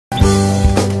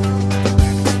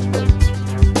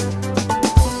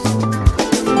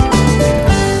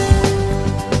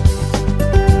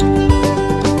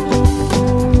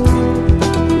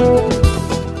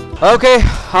Okay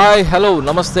hi hello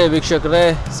ನಮಸ್ತೆ ವೀಕ್ಷಕರೇ.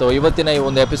 So ಇವತ್ತಿನ ಈ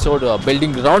ಒಂದು episode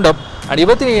building round up and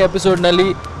ಇವತ್ತಿನ ಈ ಎಪಿಸೋಡ್ನಲ್ಲಿ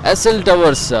SL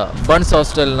ಟವರ್ಸ್ ಬನ್ಸ್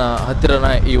ಹಾಸ್ಟೆಲ್ನ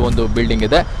ಹತ್ತಿರನ ಈ ಒಂದು ಬಿಲ್ಡಿಂಗ್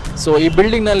ಇದೆ. ಸೊ ಈ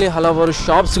ಬಿಲ್ಡಿಂಗ್ನಲ್ಲಿ ಹಲವಾರು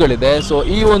ಶಾಪ್ಸ್ಗಳಿದೆ. ಸೊ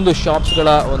ಈ ಒಂದು ಶಾಪ್ಸ್ಗಳ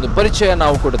ಒಂದು ಪರಿಚಯ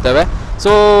ನಾವು ಕೊಡುತ್ತೇವೆ.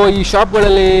 ಸೊ ಈ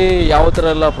ಶಾಪ್ಗಳಲ್ಲಿ ಯಾವ ಥರ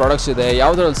ಎಲ್ಲ ಪ್ರಾಡಕ್ಟ್ಸ್ ಇದೆ,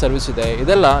 ಯಾವ ಥರ ಸರ್ವಿಸ್ ಇದೆ,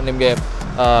 ಇದೆಲ್ಲ ನಿಮಗೆ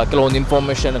ಕೆಲವೊಂದು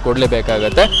ಇನ್ಫಾರ್ಮೇಷನ್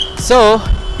ಕೊಡಲೇಬೇಕಾಗತ್ತೆ. ಸೊ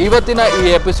ಇವತ್ತಿನ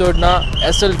ಈ ಎಪಿಸೋಡ್ನ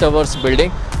SL ಟವರ್ಸ್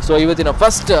ಬಿಲ್ಡಿಂಗ್. ಸೊ ಇವತ್ತಿನ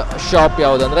first shop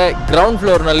ಯಾವುದಂದರೆ ground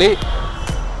ಫ್ಲೋರ್ನಲ್ಲಿ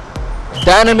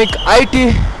dynamic IT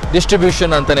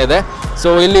distribution ಅಂತಲೇ ಇದೆ. ಸೊ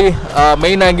ಇಲ್ಲಿ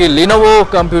ಮೇಯ್ನಾಗಿ ಲಿನೋವೋ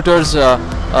ಕಂಪ್ಯೂಟರ್ಸ್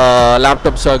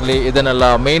ಲ್ಯಾಪ್ಟಾಪ್ಸ್ ಆಗಲಿ ಇದನ್ನೆಲ್ಲ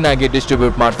ಮೇಯ್ನಾಗಿ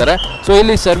ಡಿಸ್ಟ್ರಿಬ್ಯೂಟ್ ಮಾಡ್ತಾರೆ. ಸೊ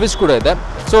ಇಲ್ಲಿ ಸರ್ವಿಸ್ ಕೂಡ ಇದೆ.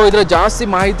 ಸೊ ಇದರ ಜಾಸ್ತಿ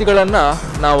ಮಾಹಿತಿಗಳನ್ನು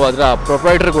ನಾವು ಅದರ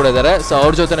ಪ್ರೊಪ್ರೈಟರ್ ಕೂಡ ಇದ್ದಾರೆ. ಸೊ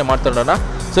ಅವ್ರ ಜೊತೆ ಮಾತಾಡೋಣ.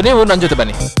 ಸೊ ನೀವು ನನ್ನ ಜೊತೆ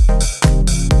ಬನ್ನಿ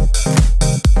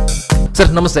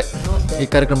ಸರ್. ನಮಸ್ತೆ, ಈ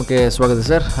ಕಾರ್ಯಕ್ರಮಕ್ಕೆ ಸ್ವಾಗತ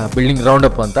ಸರ್. ಬಿಲ್ಡಿಂಗ್ ರೌಂಡ್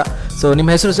ಅಪ್ ಅಂತ. ಸೊ ನಿಮ್ಮ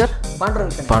ಹೆಸರು ಸರ್?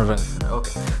 ಪಾಂಡುರಂಗ್.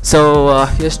 ಓಕೆ. ಸೊ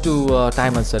ಎಷ್ಟು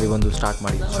ಟೈಮ್ ಅಂತ ಸರ್ ಈ ಒಂದು ಸ್ಟಾರ್ಟ್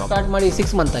ಮಾಡಿ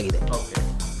 6 ಮಂತ್ ಆಗಿದೆ. ಓಕೆ.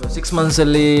 ಸೊ 6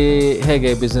 ಮಂತ್ಸಲ್ಲಿ ಹೇಗೆ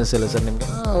ಬಿಸ್ನೆಸ್ ಎಲ್ಲ ಸರ್ ನಿಮಗೆ?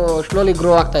 ಸ್ಲೋಲಿ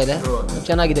ಗ್ರೋ ಆಗ್ತಾ ಇದೆ,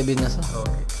 ಚೆನ್ನಾಗಿದೆ ಬಿಸ್ನೆಸ್.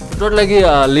 ಓಕೆ. ಟೋಟಲಾಗಿ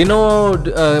ಲಿನೋವೋ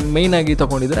ಮೇಯ್ನಾಗಿ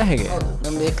ತೊಗೊಂಡಿದ್ರೆ ಹೇಗೆ?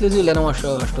 ನಮ್ಮದು ಎಕ್ಸ್ಕ್ಲೂಸಿವ್ ಲೆನೋವೋ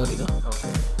ಸ್ಟೋರ್ ಇದು.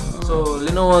 ಸೊ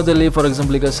ಲಿನೋವೋದಲ್ಲಿ ಫಾರ್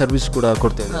ಎಕ್ಸಾಂಪಲ್ ಈಗ ಸರ್ವಿಸ್ ಕೂಡ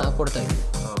ಕೊಡ್ತಾ ಇದ್ದೀವಿ.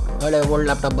 ಒಳ್ಳೆ ಓಲ್ಡ್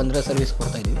ಲ್ಯಾಪ್ಟಾಪ್ ಬಂದರೆ ಸರ್ವಿಸ್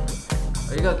ಕೊಡ್ತಾ ಇದ್ದೀವಿ.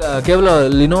 ಈಗ ಕೇವಲ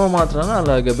ಲಿನೋವೋ ಮಾತ್ರನಾ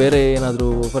ಅಲ್ಲ, ಈಗ ಬೇರೆ ಏನಾದರೂ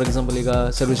ಫಾರ್ ಎಕ್ಸಾಂಪಲ್ ಈಗ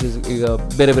ಸರ್ವಿಸಸ್ ಈಗ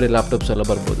ಬೇರೆ ಬೇರೆ ಲ್ಯಾಪ್ಟಾಪ್ಸ್ ಎಲ್ಲ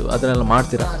ಬರ್ಬೋದು, ಅದನ್ನೆಲ್ಲ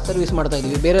ಮಾಡ್ತೀರಾ? ಸರ್ವಿಸ್ ಮಾಡ್ತಾ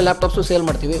ಇದ್ದೀವಿ. ಬೇರೆ ಲ್ಯಾಪ್ಟಾಪ್ಸು ಸೇಲ್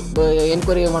ಮಾಡ್ತೀವಿ.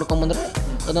 ಎನ್ಕ್ವೈರಿ ಮಾಡ್ಕೊಂಬಂದರೆ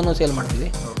ಅದನ್ನು ಸೇಲ್ ಮಾಡ್ತೀವಿ.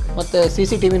 ಮತ್ತು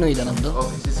CCTVನೂ ಇದೆ ನಮ್ಮದು.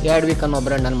 RoundUp ಅನ್ನೋ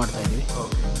ಬ್ರ್ಯಾಂಡನ್ನು ಮಾಡ್ತಾ ಇದ್ದೀವಿ.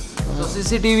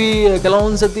 CCTV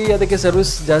ಕೆಲವೊಂದು ಸತಿ ಅದಕ್ಕೆ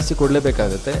ಸರ್ವಿಸ್ ಜಾಸ್ತಿ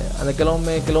ಕೊಡಲೇಬೇಕಾಗುತ್ತೆ.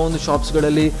 ಅಂದರೆ ಕೆಲವೊಂದು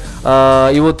ಶಾಪ್ಸ್ಗಳಲ್ಲಿ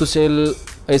ಇವತ್ತು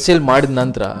ಸೇಲ್ ಮಾಡಿದ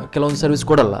ನಂತರ ಕೆಲವೊಂದು ಸರ್ವಿಸ್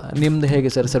ಕೊಡಲ್ಲ. ನಿಮ್ದು ಹೇಗೆ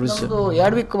ಸರ್ ಸರ್ವಿಸ್?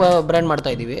 RoundUp ಬ್ರ್ಯಾಂಡ್ ಮಾಡ್ತಾ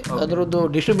ಇದ್ದೀವಿ. ಅದರದ್ದು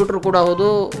ಡಿಸ್ಟ್ರಿಬ್ಯೂಟರ್ ಕೂಡ ಹೌದು.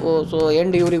 ಸೊ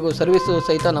ಎಂಡ್ ಇವರಿಗೂ ಸರ್ವಿಸು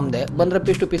ಸಹಿತ ನಮ್ಮದೇ. ಬಂದರೆ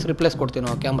ಪೀಸ್ ಟು ಪೀಸ್ ರಿಪ್ಲೇಸ್ ಕೊಡ್ತೀವಿ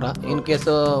ನಾವು. ಕ್ಯಾಮ್ರಾ ಇನ್ ಕೇಸ್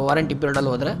ವಾರಂಟಿ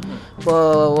ಪೀರಿಯಡಲ್ಲಿ ಹೋದರೆ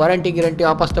ವಾರಂಟಿ ಗ್ಯಾರಂಟಿ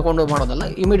ವಾಪಸ್ ತೊಗೊಂಡು ಮಾಡೋದಲ್ಲ,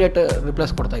 ಇಮಿಡಿಯೇಟ್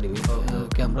ರಿಪ್ಲೇಸ್ ಕೊಡ್ತಾ ಇದ್ದೀವಿ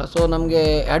ಕ್ಯಾಮ್ರಾ. ಸೊ ನಮಗೆ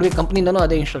RoundUp ಕಂಪ್ನಿಯಿಂದನೂ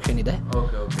ಅದೇ ಇನ್ಸ್ಟ್ರಕ್ಷನ್ ಇದೆ.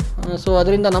 ಸೊ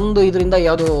ಅದರಿಂದ ನಮ್ಮದು ಇದರಿಂದ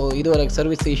ಯಾವುದು ಇದುವರೆಗೆ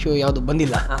ಸರ್ವಿಸ್ ಇಶ್ಯೂ ಯಾವುದು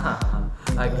ಬಂದಿಲ್ಲ.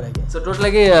 ಸೊ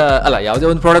ಟೋಟಲಾಗಿ ಅಲ್ಲ, ಯಾವುದೇ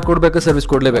ಒಂದು ಪ್ರಾಡಕ್ಟ್ ಕೊಡಬೇಕು, ಸರ್ವಿಸ್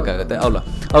ಕೊಡಲೇಬೇಕಾಗುತ್ತೆ ಅಲ್ಲ?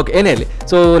 ಓಕೆ, ಏನೇ ಇರಲಿ.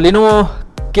 ಸೊ ಲಿನೋವೋ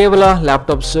ಕೇವಲ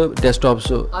ಲ್ಯಾಪ್ಟಾಪ್ಸು,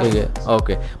 ಡೆಸ್ಕ್ಟಾಪ್ಸು ಹೀಗೆ?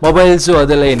 ಓಕೆ. ಮೊಬೈಲ್ಸು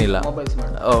ಅದೆಲ್ಲ ಏನಿಲ್ಲ?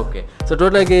 ಓಕೆ. ಸೊ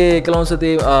ಟೋಟಲಾಗಿ ಕೆಲವೊಂದು ಸತಿ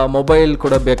ಮೊಬೈಲ್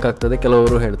ಕೂಡ ಬೇಕಾಗ್ತದೆ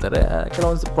ಕೆಲವರು ಹೇಳ್ತಾರೆ,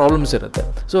 ಕೆಲವೊಂದು ಪ್ರಾಬ್ಲಮ್ಸ್ ಇರುತ್ತೆ.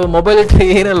 ಸೊ ಮೊಬೈಲ್ ಇಟ್ಟರೆ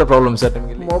ಏನೆಲ್ಲ ಪ್ರಾಬ್ಲಮ್ ಸರ್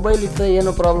ನಿಮಗೆ? ಮೊಬೈಲ್ ಇಟ್ಟರೆ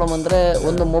ಏನು ಪ್ರಾಬ್ಲಮ್ ಅಂದರೆ,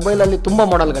 ಒಂದು ಮೊಬೈಲಲ್ಲಿ ತುಂಬ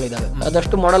ಮಾಡೆಲ್ಗಳಿದ್ದಾವೆ.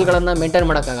 ಅದಷ್ಟು ಮಾಡೆಲ್ಗಳನ್ನು ಮೇಂಟೈನ್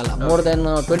ಮಾಡೋಕ್ಕಾಗಲ್ಲ. ಮೋರ್ ದೆನ್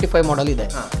 25 ಮಾಡೆಲ್ ಇದೆ.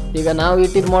 ಈಗ ನಾವು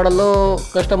ಇಟ್ಟಿದ್ದ ಮಾಡಲು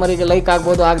ಕಸ್ಟಮರಿಗೆ ಲೈಕ್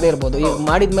ಆಗ್ಬೋದು, ಆಗದೆ ಇರ್ಬೋದು. ಈಗ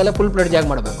ಮಾಡಿದ ಮೇಲೆ ಫುಲ್ ಪ್ಲೇಡ್ಜ್ ಆಗಿ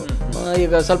ಮಾಡಬೇಕು.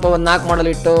 ಈಗ ಸ್ವಲ್ಪ ಒಂದು 4 ಮಾಡಲ್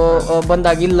ಇಟ್ಟು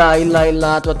ಬಂದಾಗ ಇಲ್ಲ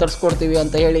ಅಥವಾ ತರಿಸ್ಕೊಡ್ತೀವಿ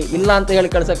ಅಂತ ಹೇಳಿ ಇಲ್ಲ ಅಂತ ಹೇಳಿ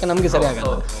ಕಳ್ಸೋಕ್ಕೆ ನಮಗೆ ಸರಿ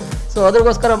ಆಗಲ್ಲ. ಸೊ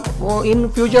ಅದಕ್ಕೋಸ್ಕರ ಇನ್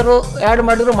ಫ್ಯೂಚರು ಆ್ಯಡ್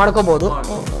ಮಾಡಿದ್ರು ಮಾಡ್ಕೋಬೋದು.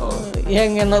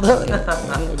 ಹೆಂಗೆ ಅನ್ನೋದು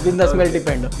ಬಿಸ್ನೆಸ್ ಮೇಲೆ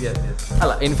ಡಿಪೆಂಡು.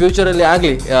 ಅಲ್ಲ, ಇನ್ ಫ್ಯೂಚರಲ್ಲಿ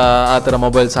ಆಗಲಿ ಆ ಥರ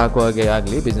ಮೊಬೈಲ್ಸ್ ಹಾಕುವಾಗೆ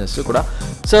ಆಗಲಿ ಬಿಸ್ನೆಸ್ಸು ಕೂಡ.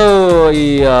 ಸೊ ಈ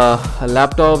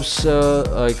ಲ್ಯಾಪ್ಟಾಪ್ಸ್,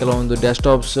 ಕೆಲವೊಂದು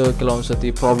ಡೆಸ್ಕ್ಟಾಪ್ಸ್ ಕೆಲವೊಂದು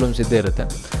ಸತಿ ಪ್ರಾಬ್ಲಮ್ಸ್ ಇದ್ದೇ ಇರುತ್ತೆ.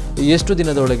 ಎಷ್ಟು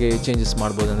ದಿನದೊಳಗೆ ಚೇಂಜಸ್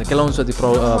ಮಾಡ್ಬೋದು ಅಂದರೆ ಕೆಲವೊಂದು ಸತಿ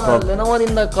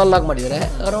ಲೆನೋವೋದಿಂದ ಕಾಲ್ ಲಾಗ್ ಮಾಡಿದರೆ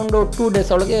ಅರೌಂಡು 2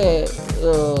 ಡೇಸ್ ಒಳಗೆ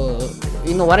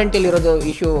ಇನ್ನು ವಾರಂಟಿಯಲ್ಲಿರೋದು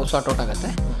ಇಶ್ಯೂ ಸಾರ್ಟ್ ಔಟ್ ಆಗುತ್ತೆ.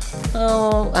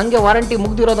 ಹಂಗೆ ವಾರಂಟಿ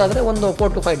ಮುಗ್ದಿರೋದಾದರೆ ಒಂದು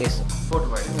 4 to 5 ಡೇಸ್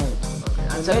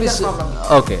ಸರ್ವಿಸ್.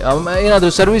 ಓಕೆ.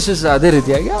 ಏನಾದರೂ ಸರ್ವಿಸಸ್ ಅದೇ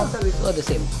ರೀತಿಯಾಗಿ? ಸರ್ವಿಸು ಅದೇ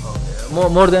same,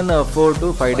 more than 4 to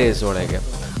 5 days ಒಳಗೆ.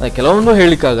 ಕೆಲವೊಂದು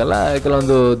ಹೇಳಿಕ್ಕಾಗಲ್ಲ,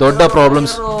 ಕೆಲವೊಂದು ದೊಡ್ಡ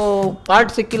ಪ್ರಾಬ್ಲಮ್ಸ್.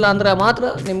 ಪಾರ್ಟ್ ಸಿಕ್ಕಿಲ್ಲ ಅಂದರೆ ಮಾತ್ರ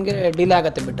ನಿಮಗೆ ಡಿಲೇ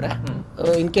ಆಗುತ್ತೆ. ಬಿಟ್ಟರೆ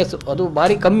ಇನ್ ಕೇಸ್ ಅದು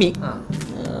ಭಾರಿ ಕಮ್ಮಿ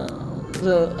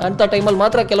ಅಂಥ ಟೈಮಲ್ಲಿ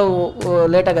ಮಾತ್ರ ಕೆಲವು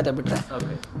ಲೇಟ್ ಆಗುತ್ತೆ. ಬಿಟ್ಟರೆ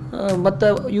ಮತ್ತು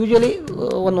ಯೂಶ್ವಲಿ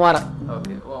 1 ವಾರ,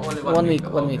 1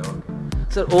 ವೀಕ್.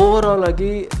 ಸರ್ ಓವರ್ ಆಲ್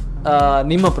ಆಗಿ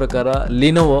ನಿಮ್ಮ ಪ್ರಕಾರ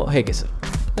ಲಿನೋವೋ ಹೇಗೆ ಸರ್?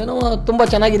 ಲಿನೋವೋ ತುಂಬ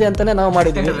ಚೆನ್ನಾಗಿದೆ ಅಂತಲೇ ನಾವು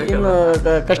ಮಾಡಿದ್ದೀವಿ. ಇನ್ನು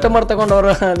ಕಸ್ಟಮರ್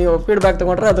ತಗೊಂಡವ್ರ ನೀವು ಫೀಡ್ಬ್ಯಾಕ್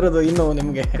ತೊಗೊಂಡ್ರೆ ಅದರದ್ದು ಇನ್ನೂ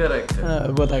ನಿಮಗೆ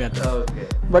ಗೊತ್ತಾಗತ್ತೆ.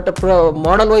 ಬಟ್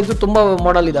ಮಾಡಲ್ ವೈಸು ತುಂಬ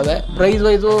ಮಾಡಲ್ ಇದ್ದಾವೆ. ಪ್ರೈಸ್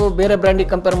ವೈಸು ಬೇರೆ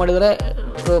ಬ್ರ್ಯಾಂಡಿಗೆ ಕಂಪೇರ್ ಮಾಡಿದರೆ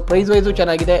ಪ್ರೈಸ್ ವೈಸು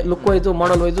ಚೆನ್ನಾಗಿದೆ, ಲುಕ್ ವೈಸು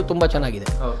ಮಾಡಲ್ ವೈಸು ತುಂಬ ಚೆನ್ನಾಗಿದೆ.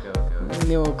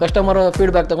 ನೀವು ಕಸ್ಟಮರ್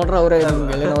ಫೀಡ್ಬ್ಯಾಕ್ ತೊಗೊಂಡ್ರೆ ಅವರೇ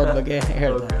ನಿಮಗೆ ಲಿನೋವೋ ಬಗ್ಗೆ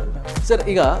ಹೇಳ್ತಾರೆ. ಸರ್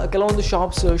ಈಗ ಕೆಲವೊಂದು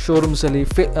ಶಾಪ್ಸ್, ಶೋರೂಮ್ಸಲ್ಲಿ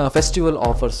ಫೆಸ್ಟಿವಲ್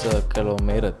ಆಫರ್ಸ್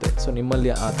ಕೆಲವೊಮ್ಮೆ ಇರುತ್ತೆ. ಸೊ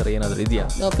ನಿಮ್ಮಲ್ಲಿ ಆ ಥರ ಏನಾದರೂ ಇದೆಯಾ?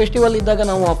 ಫೆಸ್ಟಿವಲ್ ಇದ್ದಾಗ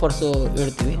ನಾವು ಆಫರ್ಸು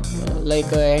ಹೇಳ್ತೀವಿ.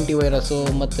 ಲೈಕ್ ಆ್ಯಂಟಿ ವೈರಸ್ಸು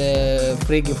ಮತ್ತು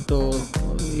ಫ್ರೀ ಗಿಫ್ಟು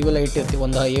ಇವೆಲ್ಲ ಇಟ್ಟಿರ್ತೀವಿ.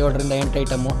 ಒಂದು 7ರಿಂದ 8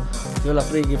 ಐಟಮು ಇವೆಲ್ಲ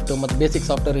ಫ್ರೀ ಗಿಫ್ಟು ಮತ್ತು ಬೇಸಿಕ್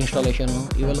ಸಾಫ್ಟ್ವೇರ್ ಇನ್ಸ್ಟಾಲೇಷನ್ನು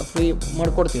ಇವೆಲ್ಲ ಫ್ರೀ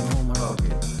ಮಾಡಿಕೊಡ್ತೀವಿ ನಾವು.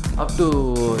 ಅಪ್ ಟು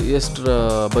ಎಷ್ಟರ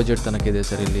ಬಜೆಟ್ ತನಕ ಇದೆ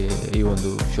ಸರ್ ಇಲ್ಲಿ ಈ ಒಂದು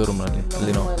ಶೋರೂಮ್ನಲ್ಲಿ?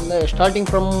 ಸ್ಟಾರ್ಟಿಂಗ್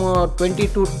ಫ್ರಮ್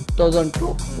 22,000 to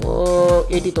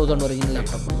 80,000 ವರೆಗಿನ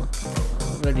ಲ್ಯಾಪ್ಟಾಪ್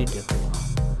ರೆಡಿ ಇಟ್ಟಿರ್ತೀವಿ.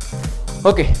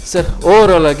 ಓಕೆ ಸರ್,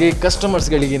 ಓವರ್ ಆಲ್ ಆಗಿ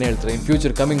ಕಸ್ಟಮರ್ಸ್ಗಳಿಗೆ ಏನು ಹೇಳ್ತಾರೆ ಇನ್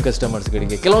ಫ್ಯೂಚರ್ ಕಮಿಂಗ್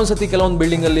ಕಸ್ಟಮರ್ಸ್ಗಳಿಗೆ? ಕೆಲವೊಂದು ಸತಿ ಕೆಲವೊಂದು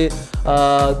ಬಿಲ್ಡಿಂಗಲ್ಲಿ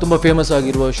ತುಂಬ ಫೇಮಸ್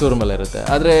ಆಗಿರುವ ಶೋರೂಮ್ ಎಲ್ಲ ಇರುತ್ತೆ,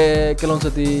 ಆದರೆ ಕೆಲವೊಂದು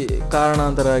ಸತಿ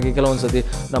ಕಾರಣಾಂತರ ಆಗಿ ಕೆಲವೊಂದು ಸತಿ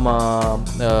ನಮ್ಮ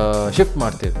ಶಿಫ್ಟ್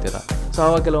ಮಾಡ್ತಿರ್ತೀರ. ಸೊ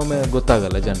ಆವಾಗ ಕೆಲವೊಮ್ಮೆ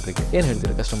ಗೊತ್ತಾಗಲ್ಲ ಜನರಿಗೆ. ಏನು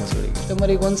ಹೇಳ್ತೀರಾ ಕಸ್ಟಮರ್ಸ್ಗಳಿಗೆ?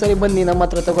 ಕಸ್ಟಮರಿಗೆ ಒಂದ್ಸರಿ ಬನ್ನಿ ನಮ್ಮ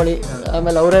ಹತ್ರ ತಗೊಳ್ಳಿ,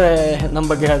 ಆಮೇಲೆ ಅವರೇ ನಮ್ಮ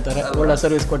ಬಗ್ಗೆ ಹೇಳ್ತಾರೆ, ಒಳ್ಳೆ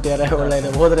ಸರ್ವಿಸ್ ಕೊಟ್ಟಿದ್ದಾರೆ, ಒಳ್ಳೆ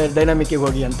ಹೋದರೆ ಡೈನಾಮಿಕ್ಕಿಗೆ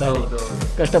ಹೋಗಿ ಅಂತ ಹೇಳಿ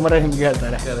ಕಸ್ಟಮರೇ ನಿಮ್ಗೆ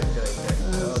ಹೇಳ್ತಾರೆ.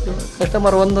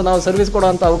 ಕಸ್ಟಮರ್ ನಾವು ಸರ್ವಿಸ್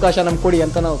ಕೊಡುವಂಥ ಅವಕಾಶ ನಮ್ಗೆ ಕೊಡಿ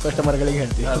ಅಂತ ನಾವು ಕಸ್ಟಮರ್ಗಳಿಗೆ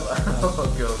ಹೇಳ್ತೀವಿ.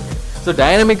 ಸೊ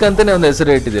ಡೈನಾಮಿಕ್ ಅಂತಲೇ ಒಂದು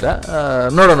ಹೆಸರು ಇಟ್ಟಿದ್ದೀರಾ.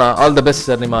 ನೋಡೋಣ. ಆಲ್ ದ ಬೆಸ್ಟ್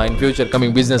ಸರ್ ನಿಮ್ಮ in future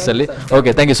coming ಬಿಸ್ನೆಸ್ಸಲ್ಲಿ.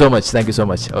 Okay, thank you so much. Thank you so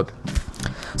much. Okay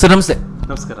sir, ನಮಸ್ತೆ.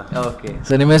 ನಮಸ್ಕಾರ. ಓಕೆ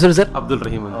ಸರ್, ನಿಮ್ಮ ಹೆಸರು ಸರ್? ಅಬ್ದುಲ್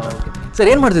ರಹೀಮ್ ಅಂತ. ಸರ್,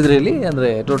 ಏನು ಮಾಡ್ತಿದ್ರಿ ಇಲ್ಲಿ? ಅಂದರೆ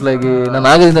ಟೋಟಲಾಗಿ ನಾನು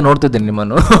ಆಗದಿಂದ ನೋಡ್ತಿದ್ದೇನೆ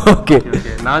ನಿಮ್ಮನ್ನು. ಓಕೆ,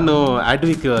 ನಾನು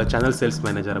ಆಡ್ವಿಕ್ ಚಾನಲ್ ಸೇಲ್ಸ್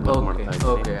ಮ್ಯಾನೇಜರ್ ಮಾಡ್ತಾ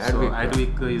ಇದ್ದೀನಿ.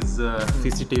 ಆಡ್ವಿಕ್ ಇಸ್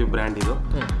CCTV ಬ್ರ್ಯಾಂಡ್ ಇದು.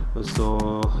 ಸೊ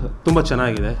ತುಂಬ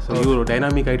ಚೆನ್ನಾಗಿದೆ. ಸೊ ಇವರು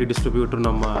ಡೈನಾಮಿಕ್ IT ಡಿಸ್ಟ್ರಿಬ್ಯೂಟರ್,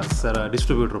 ನಮ್ಮ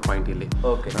ಡಿಸ್ಟ್ರಿಬ್ಯೂಟರ್ ಪಾಯಿಂಟ್ ಇಲ್ಲಿ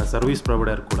ಸರ್ವಿಸ್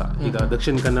ಪ್ರೊವೈಡರ್ ಕೂಡ. ಈಗ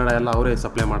ದಕ್ಷಿಣ ಕನ್ನಡ ಎಲ್ಲ ಅವರೇ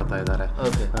ಸಪ್ಲೈ ಮಾಡ್ತಾ ಇದ್ದಾರೆ.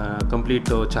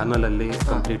 ಕಂಪ್ಲೀಟ್ ಚಾನಲಲ್ಲಿ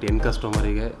ಕಂಪ್ಲೀಟ್ ಎನ್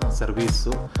ಕಸ್ಟಮರಿಗೆ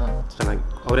ಸರ್ವಿಸು ಚೆನ್ನಾಗಿ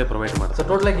ಅವರೇ ಪ್ರೊವೈಡ್ ಮಾಡ್ತಾರೆ.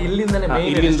 ಟೋಟಲಾಗಿ ಇಲ್ಲಿಂದಾನೇ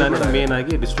ಮೇನ್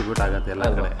ಆಗಿ ಡಿಸ್ಟ್ರಿಬ್ಯೂಟ್ ಆಗುತ್ತೆ ಎಲ್ಲ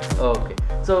ಕಡೆ. ಓಕೆ,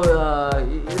 ಸೊ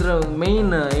ಇದರ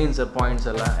ಮೇನ್ ಏನು ಸರ್ ಪಾಯಿಂಟ್ಸ್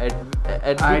ಎಲ್ಲ?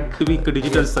 ಆಡ್ವಿಕ್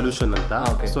ಡಿಜಿಟಲ್ ಸೊಲ್ಯೂಷನ್ ಅಂತ.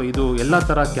 ಸೊ ಇದು ಎಲ್ಲ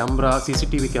ತರ ಕ್ಯಾಮ್ರಾ,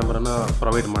 CCTV ಕ್ಯಾಮ್ರಾನ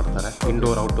ಪ್ರೊವೈಡ್ ಮಾಡ್ತಾರೆ,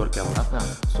 ಇಂಡೋರ್ ಔಟ್ಡೋರ್ ಕ್ಯಾಮ್ರಾ.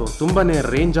 ಸೊ ತುಂಬಾನೇ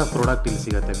ರೇಂಜ್ ಆಫ್ ಪ್ರಾಡಕ್ಟ್ ಇಲ್ಲಿ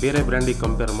ಸಿಗುತ್ತೆ. ಬೇರೆ ಬ್ರ್ಯಾಂಡಿಗೆ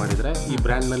ಕಂಪೇರ್ ಮಾಡಿದ್ರೆ ಈ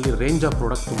ಬ್ರ್ಯಾಂಡ್ ನಲ್ಲಿ ರೇಂಜ್ ಆಫ್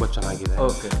ಪ್ರಾಡಕ್ಟ್ ತುಂಬಾ ಚೆನ್ನಾಗಿದೆ.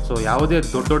 ಸೊ ಯಾವುದೇ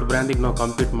ದೊಡ್ಡ ದೊಡ್ಡ ಬ್ರ್ಯಾಂಡಿಗೆ ನಾವು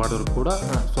ಕಾಂಪೀಟ್ ಮಾಡೋರು ಕೂಡ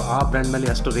ಸೊ ಆ ಬ್ರ್ಯಾಂಡ್ ನಲ್ಲಿ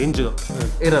ಅಷ್ಟು ರೇಂಜ್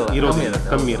ಇರೋದಿಲ್ಲ,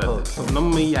 ಕಮ್ಮಿ ಇರುತ್ತೆ. ಸೊ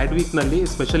ನಮ್ಮ ಈ ಆಡ್ವಿಕ್ ನಲ್ಲಿ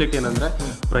ಸ್ಪೆಷಾಲಿಟಿ ಏನಂದ್ರೆ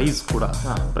ಪ್ರೈಸ್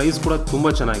ಕೂಡ ತುಂಬಾ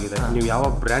ಚೆನ್ನಾಗಿದೆ. ನೀವು ಯಾವ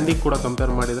ಬ್ರ್ಯಾಂಡಿಗೆ ಕೂಡ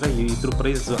ಕಂಪೇರ್ ಮಾಡಿದ್ರೆ ಇದ್ರ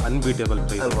ಪ್ರೈಸ್ ಅನ್ಬೀಟೇಬಲ್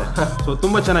ಪ್ರೈಸ್ ಇದೆ. ಸೊ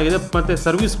ತುಂಬಾ ಚೆನ್ನಾಗಿದೆ. ಮತ್ತೆ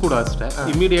ಸರ್ವಿಸ್ ಕೂಡ ಅಷ್ಟೇ,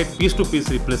 immediate piece to piece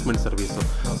replacement service.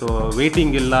 So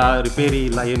waiting ಇಲ್ಲ, ರಿಪೇರಿ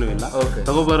ಇಲ್ಲ, ಏನೂ ಇಲ್ಲ.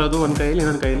 ತಗೋಬರೋದು ಒಂದ್ ಕೈಯಲ್ಲಿ,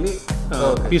 ಇನ್ನೊಂದು ಕೈಯಲ್ಲಿ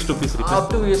ಪೀಸ್ ಟು ಪೀಸ್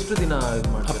ಎಷ್ಟು ದಿನ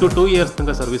ಅಪ್ ಟು 2 years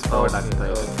ತನಕ ಸರ್ವಿಸ್ ಪ್ರೊವೈಡ್ ಆಗ್ತಾ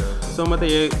ಇದೆ. ಸೊ ಮತ್ತೆ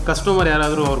ಕಸ್ಟಮರ್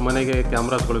ಯಾರಾದರೂ ಅವ್ರ ಮನೆಗೆ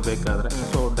ಕ್ಯಾಮ್ರಾಸ್ಗಳು ಬೇಕಾದ್ರೆ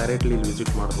ಸೊ ಡೈರೆಕ್ಟ್ಲಿ ಇಲ್ಲಿ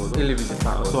ವಿಸಿಟ್ ಮಾಡ್ಬೋದು.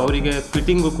 ಸೊ ಅವರಿಗೆ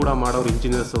ಫಿಟ್ಟಿಂಗು ಕೂಡ ಮಾಡೋರು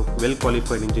ಇಂಜಿನಿಯರ್ಸ್, ವೆಲ್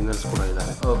ಕ್ವಾಲಿಫೈಡ್ ಇಂಜಿನಿಯರ್ಸ್ ಕೂಡ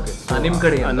ಇದ್ದಾರೆ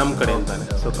ನಮ್ಮ ಕಡೆ ಅಂತಾನೆ.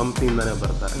 ಸೊ ಕಂಪ್ನಿಯಿಂದಾನೇ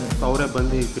ಬರ್ತಾರೆ. ಸೊ ಅವರೇ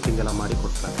ಬಂದು ಫಿಟ್ಟಿಂಗ್ ಎಲ್ಲ ಮಾಡಿ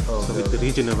ಕೊಡ್ತಾರೆ. ಸೊ ವಿತ್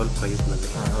ರೀಸನೇಬಲ್ ಪ್ರೈಸ್ ನಲ್ಲಿ.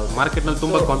 ಮಾರ್ಕೆಟ್ ನಲ್ಲಿ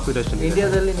ತುಂಬಾ ಕಾಂಪಿಟೇಷನ್ ಇದೆ.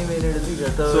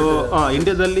 ಸೊ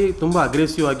ಇಂಡಿಯಾದಲ್ಲಿ ತುಂಬಾ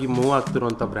ಅಗ್ರೆಸಿವ್ ಆಗಿ ಮೂವ್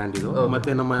ಆಗ್ತಿರುವಂತ ಬ್ರ್ಯಾಂಡ್ ಇದು.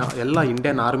 ಮತ್ತೆ ನಮ್ಮ ಎಲ್ಲ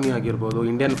ಇಂಡಿಯನ್ ಆರ್ಮಿ ಆಗಿರ್ಬೋದು,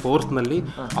 ಇಂಡಿಯನ್ ಫೋರ್ಸ್ ನಲ್ಲಿ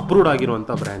ಅಪ್ರೂವ್ಡ್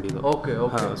ಆಗಿರುವಂತ ಬ್ರ್ಯಾಂಡ್ ಇದು.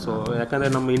 ಸೊ ಯಾಕಂದ್ರೆ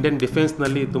ನಮ್ಮ ಇಂಡಿಯನ್ ಡಿಫೆನ್ಸ್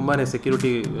ನಲ್ಲಿ ತುಂಬಾನೇ ಸೆಕ್ಯೂರಿಟಿ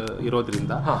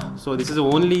ಇರೋದ್ರಿಂದ so this is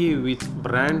only which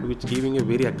brand which giving A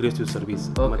very aggressive service.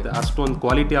 ಮತ್ತೆ ಅಷ್ಟೊಂದು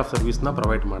ಕ್ವಾಲಿಟಿ ಆಫ್ ಸರ್ವಿಸ್ ನ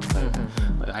ಪ್ರೊವೈಡ್ ಮಾಡ್ತಾರೆ.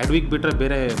 ಆಡ್ವಿಕ್ ಬಿಟ್ರೆ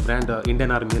ಬೇರೆ ಬ್ರ್ಯಾಂಡ್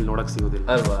ಇಂಡಿಯನ್ ಆರ್ಮಿಯಲ್ಲಿ ನೋಡಕ್ ಸಿಗೋದಿಲ್ಲ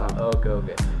ಅಲ್ವಾ?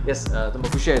 ಓಕೆ ಎಸ್, ತುಂಬ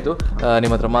ಖುಷಿ ಆಯಿತು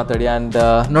ನಿಮ್ಮ ಹತ್ರ ಮಾತಾಡಿ. ಆ್ಯಂಡ್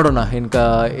ನೋಡೋಣ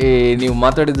ನೀವು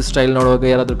ಮಾತಾಡಿದ ಸ್ಟೈಲ್ ನೋಡುವಾಗ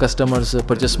ಯಾರಾದರೂ ಕಸ್ಟಮರ್ಸ್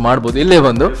ಪರ್ಚೇಸ್ ಮಾಡ್ಬೋದು ಇಲ್ಲೇ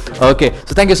ಬಂದು. Okay,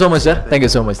 so thank you so much sir. Thank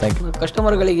you so much. Thank you.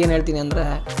 ಕಸ್ಟಮರ್ಗಳಿಗೆ ಏನು ಹೇಳ್ತೀನಿ ಅಂದರೆ,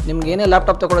 ನಿಮ್ಗೆ ಏನೇ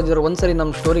ಲ್ಯಾಪ್ಟಾಪ್ ತೊಗೊಳೋದಿದ್ರು ಒಂದ್ಸರಿ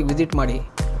ನಮ್ಮ ಸ್ಟೋರಿಗೆ ವಿಸಿಟ್ ಮಾಡಿ.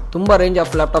 ತುಂಬ ರೇಂಜ್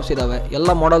ಆಫ್ ಲ್ಯಾಪ್ಟಾಪ್ಸ್ ಇದ್ದಾವೆ, ಎಲ್ಲ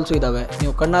ಮಾಡಲ್ಸು ಇದ್ದಾವೆ.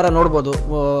 ನೀವು ಕಣ್ಣಾರ ನೋಡ್ಬೋದು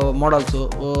ಮಾಡಲ್ಸು,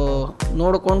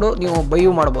 ನೋಡಿಕೊಂಡು ನೀವು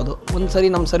ಬೈಯೂ ಮಾಡ್ಬೋದು. ಒಂದು ಸರಿ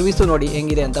ನಮ್ಮ ಸರ್ವಿಸು ನೋಡಿ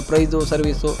ಹೆಂಗಿದೆ ಅಂತ, ಪ್ರೈಸು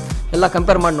ಸರ್ವಿಸು ಎಲ್ಲ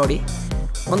ಕಂಪೇರ್ ಮಾಡಿ ನೋಡಿ.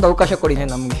 ಒಂದು ಅವಕಾಶ ಕೊಡಿ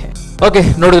ನಮಗೆ. ಓಕೆ,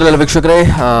 ನೋಡಿದ್ರಲ್ಲ ವೀಕ್ಷಕರೇ,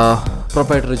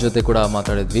 ಪ್ರೊಪೈಟರ್ ಜೊತೆ ಕೂಡ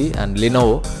ಮಾತಾಡಿದ್ವಿ. ಆ್ಯಂಡ್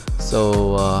ಲಿನೋವೋ, ಸೊ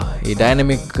ಈ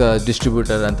ಡೈನಮಿಕ್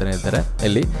ಡಿಸ್ಟ್ರಿಬ್ಯೂಟರ್ ಅಂತಲೇ ಇದ್ದಾರೆ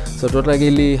ಇಲ್ಲಿ. ಸೊ ಟೋಟಲಾಗಿ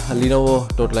ಇಲ್ಲಿ ಲಿನೋವೋ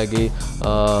ಟೋಟಲಾಗಿ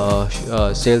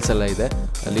ಸೇಲ್ಸ್ ಎಲ್ಲ ಇದೆ.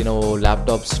 ಲಿನೋವೋ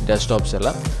ಲ್ಯಾಪ್ಟಾಪ್ಸ್, ಡೆಸ್ಕ್ಟಾಪ್ಸ್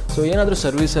ಎಲ್ಲ. ಸೊ ಏನಾದರೂ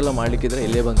ಸರ್ವಿಸ್ ಎಲ್ಲ ಮಾಡಲಿಕ್ಕಿದ್ರೆ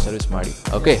ಇಲ್ಲೇ ಬಂದು ಸರ್ವಿಸ್ ಮಾಡಿ.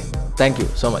 Okay, thank you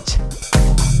so much.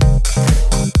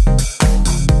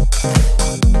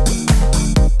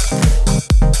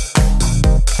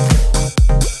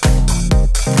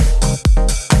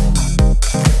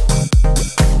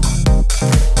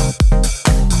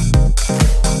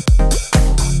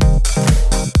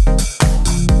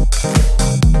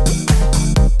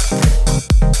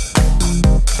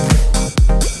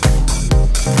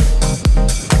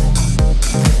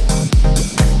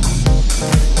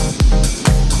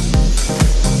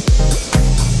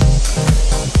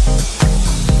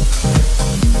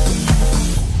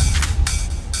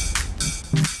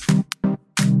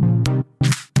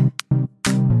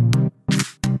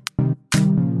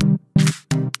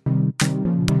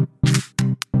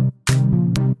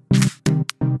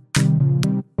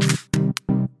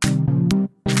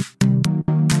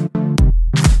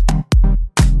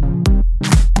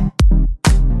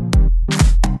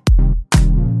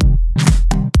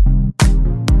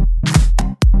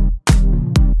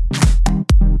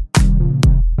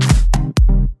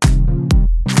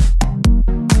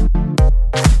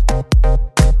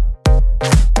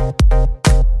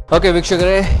 Okay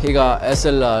ವೀಕ್ಷಕರೇ, ಈಗ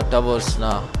SL ಟವರ್ಸ್ನ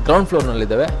ಗ್ರೌಂಡ್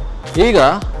ಫ್ಲೋರ್ನಲ್ಲಿದ್ದೇವೆ. ಈಗ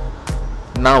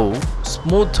ನಾವು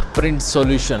ಸ್ಮೂತ್ ಪ್ರಿಂಟ್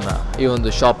ಸೊಲ್ಯೂಷನ್ ಈ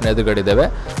ಒಂದು ಶಾಪ್ನ ಎದುರುಗಡೆ ಇದ್ದೇವೆ.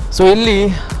 ಸೊ ಇಲ್ಲಿ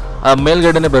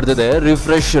ಮೇಲ್ಗಡೆನೆ ಬರ್ತಿದೆ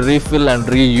ರಿಫ್ರೆಶ್, ರೀಫಿಲ್ ಆ್ಯಂಡ್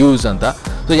ರೀಯೂಸ್ ಅಂತ.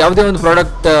 ಸೊ ಸೊ ಯಾವುದೇ ಒಂದು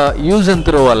ಪ್ರಾಡಕ್ಟ್ ಯೂಸ್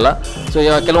ಅಂತಿರೋವಲ್ಲ. ಸೊ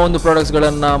ಕೆಲವೊಂದು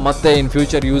ಪ್ರಾಡಕ್ಟ್ಸ್ಗಳನ್ನು ಮತ್ತೆ ಇನ್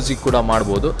ಫ್ಯೂಚರ್ ಯೂಸಿಗೆ ಕೂಡ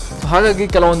ಮಾಡ್ಬೋದು. ಸೊ ಹಾಗಾಗಿ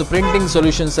ಕೆಲವೊಂದು ಪ್ರಿಂಟಿಂಗ್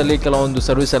ಸೊಲ್ಯೂಷನ್ಸಲ್ಲಿ ಕೆಲವೊಂದು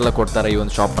ಸರ್ವಿಸ್ ಎಲ್ಲ ಕೊಡ್ತಾರೆ ಈ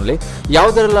ಒಂದು ಶಾಪಲ್ಲಿ.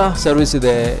 ಯಾವುದೆಲ್ಲ ಸರ್ವಿಸ್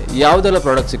ಇದೆ, ಯಾವುದೆಲ್ಲ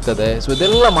ಪ್ರಾಡಕ್ಟ್ ಸಿಗ್ತದೆ, ಸೊ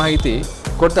ಇದೆಲ್ಲ ಮಾಹಿತಿ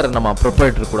ಕೊಡ್ತಾರೆ ನಮ್ಮ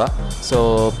ಪ್ರೊಪ್ರೈಟ್ರ್ ಕೂಡ. ಸೊ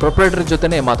ಪ್ರೊಪ್ರೈಟ್ರ್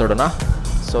ಜೊತೆನೇ ಮಾತಾಡೋಣ.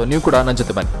 ಸೊ ನೀವು ಕೂಡ ನನ್ನ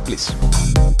ಜೊತೆ ಬನ್ನಿ ಪ್ಲೀಸ್.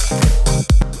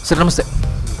 ಸರ್ ನಮಸ್ತೆ.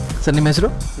 ಸರ್ ನಿಮ್ಮ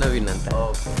ಹೆಸರು? ನವೀನ್ ಅಂತ.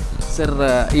 ಸರ್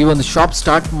ಈ ಒಂದು ಶಾಪ್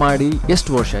ಸ್ಟಾರ್ಟ್ ಮಾಡಿ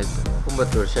ಎಷ್ಟು ವರ್ಷ ಆಯಿತು?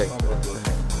 9 ವರ್ಷ ಆಯಿತು.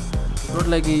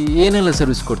 ಟೋಟಲಾಗಿ ಏನೆಲ್ಲ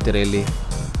ಸರ್ವಿಸ್ ಕೊಡ್ತೀರಾ ಇಲ್ಲಿ?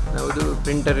 ನಾವು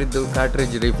ಪ್ರಿಂಟರ್ ಇದ್ದು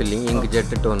cartridge refilling, ink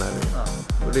jet, toner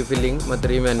refilling ಮತ್ತು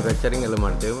ರೀಮ್ಯಾನುಫ್ಯಾಕ್ಚರಿಂಗ್ ಎಲ್ಲ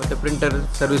ಮಾಡ್ತೇವೆ. ಮತ್ತು ಪ್ರಿಂಟರ್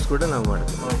ಸರ್ವಿಸ್ ಕೂಡ ನಾವು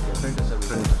ಮಾಡ್ತೇವೆ.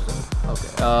 ಓಕೆ,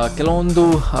 ಕೆಲವೊಂದು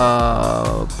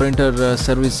ಪ್ರಿಂಟರ್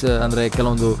ಸರ್ವಿಸ್ ಅಂದರೆ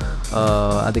ಕೆಲವೊಂದು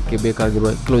ಅದಕ್ಕೆ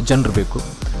ಬೇಕಾಗಿರುವ ಕೆಲವು ಜನರು ಬೇಕು,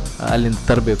 ಅಲ್ಲಿಂದ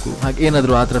ತರಬೇಕು, ಹಾಗೆ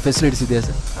ಏನಾದರೂ ಆ ಥರ ಫೆಸಿಲಿಟೀಸ್ ಇದೆಯಾ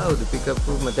ಸರ್? ಹೌದು,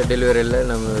 ಪಿಕಪ್ಪು ಮತ್ತು ಡೆಲಿವರಿ ಎಲ್ಲ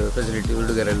ನಮ್ಮ ಫೆಸಿಲಿಟಿ,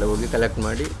 ಹುಡುಗರೆಲ್ಲ ಹೋಗಿ ಕಲೆಕ್ಟ್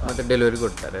ಮಾಡಿ ಮತ್ತು ಡೆಲಿವರಿ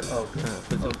ಕೊಡ್ತಾರೆ.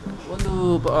 ಒಂದು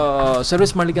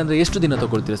ಸರ್ವಿಸ್ ಮಾಡಲಿಕ್ಕೆ ಅಂದರೆ ಎಷ್ಟು ದಿನ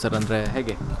ತೊಗೊಳ್ತೀರಾ ಸರ್? ಅಂದರೆ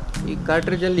ಹೇಗೆ? ಈ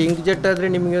ಕಾರ್ಟ್ರಿಜಲ್ಲಿ ಇಂಕ್ ಜೆಟ್ ಆದರೆ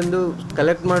ನಿಮಗೆ ಒಂದು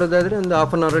ಕಲೆಕ್ಟ್ ಮಾಡೋದಾದರೆ ಒಂದು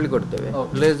ಹಾಫ್ ಆನ್ ಅವರಲ್ಲಿ ಕೊಡ್ತೇವೆ.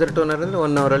 ಲೇಸರ್ ಟೋನರ್ ಅಂದರೆ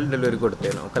 1 ಅವರಲ್ಲಿ ಡೆಲಿವರಿ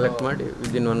ಕೊಡ್ತೇವೆ. ನಾವು ಕಲೆಕ್ಟ್ ಮಾಡಿ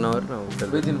ವಿದಿನ್ 1 ಅವರ್ ನಾವು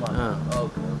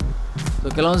ಸೊ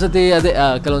ಕೆಲವೊಂದು ಸತಿ ಅದೇ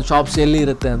ಕೆಲವೊಂದು ಶಾಪ್ಸ್ ಎಲ್ಲಿ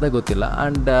ಇರುತ್ತೆ ಅಂತ ಗೊತ್ತಿಲ್ಲ.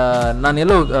 ಆ್ಯಂಡ್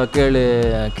ನಾನೆಲ್ಲೋ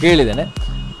ಕೇಳಿದ್ದೇನೆ,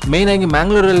 ಮೇಯ್ನಾಗಿ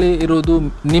ಮ್ಯಾಂಗ್ಳೂರಲ್ಲಿ ಇರೋದು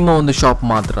ನಿಮ್ಮ ಒಂದು ಶಾಪ್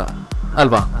ಮಾತ್ರ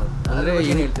ಅಲ್ವಾ? ಅಂದರೆ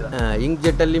ಇಂಕ್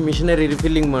ಜೆಟ್ಟಲ್ಲಿ ಮಿಷನರಿ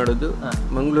ರಿಫಿಲ್ಲಿಂಗ್ ಮಾಡೋದು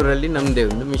ಮಂಗಳೂರಲ್ಲಿ ನಮ್ಮದೇ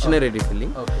ಒಂದು ಮಿಷನರಿ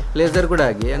ರಿಫಿಲ್ಲಿಂಗ್. ಲೇಸರ್ ಕೂಡ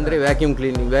ಹಾಗೆ, ಅಂದರೆ ವ್ಯಾಕ್ಯೂಮ್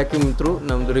ಕ್ಲೀನಿಂಗ್, ವ್ಯಾಕ್ಯೂಮ್ ಥ್ರೂ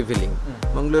ನಮ್ಮದು ರಿಫಿಲ್ಲಿಂಗ್.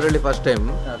 ಮಂಗಳೂರಲ್ಲಿ ಫಸ್ಟ್ ಟೈಮ್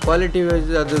ಕ್ವಾಲಿಟಿ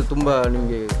ವೈಸ್ ಅದು ತುಂಬ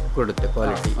ನಿಮಗೆ ಕೊಡುತ್ತೆ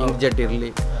ಕ್ವಾಲಿಟಿ. ಇಂಕ್ ಜೆಟ್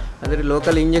ಇರಲಿ ಅಂದರೆ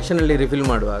ಲೋಕಲ್ ಇಂಜೆಕ್ಷನಲ್ಲಿ ರಿಫಿಲ್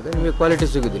ಮಾಡುವಾಗ ನಿಮಗೆ ಕ್ವಾಲಿಟಿ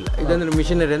ಸಿಗೋದಿಲ್ಲ. ಇದಂದರೆ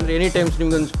ಮಿಷನರಿ ಅಂದರೆ ಎನಿ ಟೈಮ್ಸ್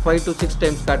ನಿಮಗೆ ಒಂದು 5 to 6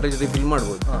 ಟೈಮ್ಸ್ ಕಾರ್ಟ್ರಿಜ್ ರಿಫಿಲ್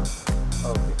ಮಾಡ್ಬೋದು.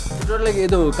 ಓಕೆ, ಟೋಟಲಾಗಿ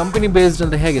ಇದು ಕಂಪನಿ ಬೇಸ್ಡ್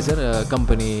ಅಂದರೆ ಹೇಗೆ ಸರ್?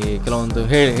 ಕಂಪನಿ ಕೆಲವೊಂದು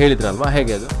ಹೇಳಿದ್ರಲ್ವಾ,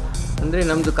 ಹೇಗೆ ಅದು? ಅಂದರೆ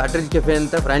ನಮ್ಮದು ಕಾರ್ಟ್ರಿಜ್ ಕೆಫೆ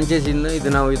ಅಂತ ಫ್ರಾಂಚೈಸಿಂದ ಇದು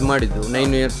ನಾವು ಇದು ಮಾಡಿದ್ದು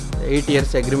 8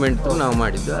 ಇಯರ್ಸ್ ಅಗ್ರಿಮೆಂಟ್ ನಾವು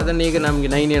ಮಾಡಿದ್ದು. ಅದನ್ನು ಈಗ ನಮಗೆ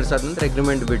 9 ಇಯರ್ಸ್ ಆದ ನಂತರ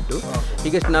ಅಗ್ರಿಮೆಂಟ್ ಬಿಟ್ಟು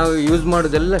ಈಗ ನಾವು ಯೂಸ್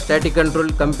ಮಾಡೋದೆಲ್ಲ ಸ್ಟ್ಯಾಟಿಕ್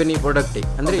ಕಂಟ್ರೋಲ್ ಕಂಪನಿ ಪ್ರಾಡಕ್ಟಿಗೆ,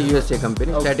 ಅಂದರೆ USA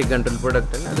ಕಂಪನಿ ಸ್ಟ್ಯಾಟಿಕ್ ಕಂಟ್ರೋಲ್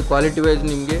ಪ್ರಾಡಕ್ಟನ್ನು. ಅದು ಕ್ವಾಲಿಟಿ ವೈಸ್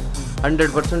ನಿಮಗೆ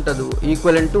 100% ಅದು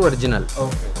ಈಕ್ವಲೆಂಟ್ ಟು ಒರಿಜಿನಲ್.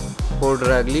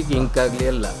 ಪೌಡ್ರ್ ಆಗಲಿ ಇಂಕ್ ಆಗಲಿ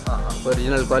ಎಲ್ಲ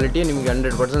ಒರಿಜಿನಲ್ ಕ್ವಾಲಿಟಿ ನಿಮಗೆ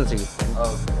 100% ಸಿಗುತ್ತೆ.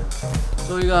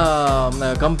 ಸೊ ಈಗ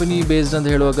ಕಂಪನಿ ಬೇಸ್ಡ್ ಅಂತ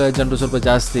ಹೇಳುವಾಗ ಜನರು ಸ್ವಲ್ಪ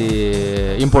ಜಾಸ್ತಿ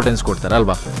ಇಂಪಾರ್ಟೆನ್ಸ್ ಕೊಡ್ತಾರೆ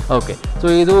ಅಲ್ವಾ? ಓಕೆ, ಸೊ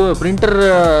ಇದು ಪ್ರಿಂಟರ್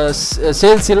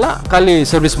ಸೇಲ್ಸ್ ಇಲ್ಲ, ಖಾಲಿ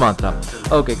ಸರ್ವಿಸ್ ಮಾತ್ರ.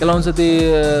 ಓಕೆ, ಕೆಲವೊಂದು ಸತಿ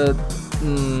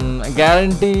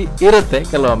ಗ್ಯಾರಂಟಿ ಇರುತ್ತೆ,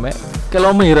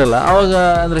 ಕೆಲವೊಮ್ಮೆ ಇರಲ್ಲ. ಆವಾಗ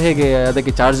ಅಂದರೆ ಹೇಗೆ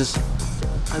ಅದಕ್ಕೆ ಚಾರ್ಜಸ್?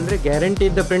 ಅಂದರೆ ಗ್ಯಾರಂಟಿ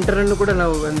ಇದ್ದ ಪ್ರಿಂಟರನ್ನು ಕೂಡ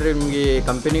ನಾವು ಅಂದರೆ ನಿಮಗೆ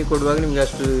ಕಂಪನಿ ಕೊಡುವಾಗ ನಿಮಗೆ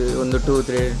ಅಷ್ಟು ಒಂದು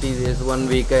 2-3 days 1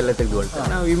 week ಎಲ್ಲ ತೆಗೆದುಕೊಳ್ತಾರೆ.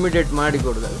 ನಾವು ಇಮಿಡಿಯೇಟ್ ಮಾಡಿ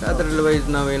ಕೊಡೋದಾಗ ಅದರಲ್ಲಿ ವೈಸ್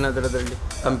ನಾವು ಏನಾದರೂ ಅದರಲ್ಲಿ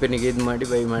ಕಂಪನಿಗೆ ಇದು ಮಾಡಿ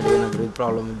ಬೈ ಮಾಡಿ ಏನಾದರೂ ಇದು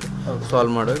ಪ್ರಾಬ್ಲಮ್ ಇದ್ದು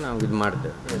ಸಾಲ್ವ್ ಮಾಡುವಾಗ ನಾವು ಇದು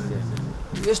ಮಾಡ್ತೇವೆ.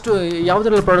 ಎಷ್ಟು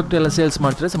ಯಾವುದೆಲ್ಲ ಪ್ರಾಡಕ್ಟ್ ಎಲ್ಲ ಸೇಲ್ಸ್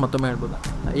ಮಾಡ್ತೀರಾ ಸರ್, ಮತ್ತೊಮ್ಮೆ ಹೇಳ್ಬೋದಾ?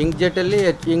 ಇಂಕ್ ಜೆಟ್ಟಲ್ಲಿ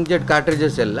ಇಂಕ್ ಜೆಟ್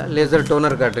ಕಾರ್ಟ್ರಿಜಸ್ ಎಲ್ಲ, ಲೇಸರ್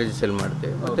ಟೋನರ್ ಕಾರ್ಟ್ರಿಜಸ್ ಎಲ್ಲ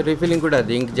ಮಾಡ್ತೇವೆ. ಮತ್ತು ರಿಫಿಲಿಂಗ್ ಕೂಡ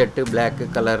ಅದು ಇಂಕ್ ಜೆಟ್ ಬ್ಲ್ಯಾಕ್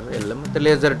ಕಲರ್ ಎಲ್ಲ, ಮತ್ತು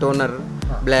laser toner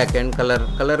black and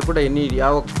colour ಕೂಡ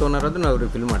ಯಾವ ಟೋನರ್ ಅದು ನಾವು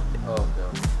ರಿಫಿಲ್ ಮಾಡ್ತೇವೆ.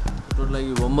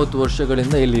 ಟೋಟಲಾಗಿ 9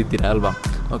 ವರ್ಷಗಳಿಂದ ಇಲ್ಲಿ ಇದ್ದೀರಾ ಅಲ್ವಾ?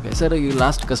 ಓಕೆ ಸರ್, ಈ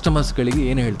ಲಾಸ್ಟ್ ಕಸ್ಟಮರ್ಸ್ಗಳಿಗೆ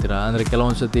ಏನು ಹೇಳ್ತೀರಾ? ಅಂದರೆ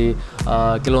ಕೆಲವೊಂದು ಸತಿ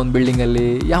ಕೆಲವೊಂದು ಬಿಲ್ಡಿಂಗಲ್ಲಿ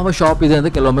ಯಾವ ಶಾಪ್ ಇದೆ ಅಂತ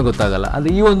ಕೆಲವೊಮ್ಮೆ ಗೊತ್ತಾಗಲ್ಲ.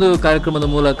 ಅಂದರೆ ಈ ಒಂದು ಕಾರ್ಯಕ್ರಮದ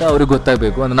ಮೂಲಕ ಅವ್ರಿಗೆ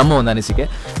ಗೊತ್ತಾಗಬೇಕು ಅಂದರೆ ನಮ್ಮ ಒಂದು ಅನಿಸಿಕೆ.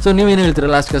 ಸೊ ನೀವೇನು ಹೇಳ್ತೀರಾ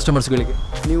ಲಾಸ್ಟ್ ಕಸ್ಟಮರ್ಸ್ಗಳಿಗೆ?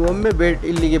 ನೀವು ಒಮ್ಮೆ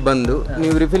ಇಲ್ಲಿಗೆ ಬಂದು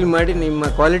ನೀವು ರಿಫಿಲ್ ಮಾಡಿ ನಿಮ್ಮ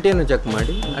ಕ್ವಾಲಿಟಿಯನ್ನು ಚೆಕ್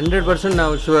ಮಾಡಿ. 100%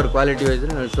 ನಾವು ಶೂರ್ ಕ್ವಾಲಿಟಿ ವೈಸ್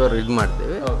ನಾವು ಶೂರ್ ಇದು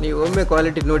ಮಾಡ್ತೇವೆ. ನೀವು ಒಮ್ಮೆ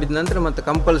ಕ್ವಾಲಿಟಿ ನೋಡಿದ ನಂತರ ಮತ್ತೆ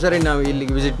ಕಂಪಲ್ಸರಿ ನಾವು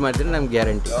ಇಲ್ಲಿಗೆ ವಿಸಿಟ್ ಮಾಡಿದ್ರೆ ನಮ್ಗೆ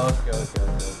guarantee.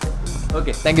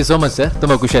 Okay, thank you so much sir,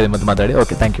 ತುಂಬ ಖುಷಿಯಾಗಿದೆ ಮತ್ತೆ ಮಾತಾಡಿ.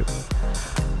 Okay, thank you.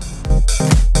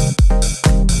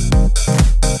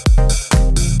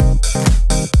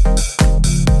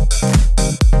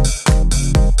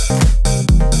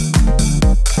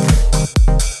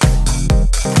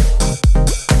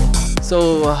 ಸೊ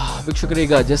ವೀಕ್ಷಕರು,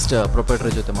 ಈಗ ಜಸ್ಟ್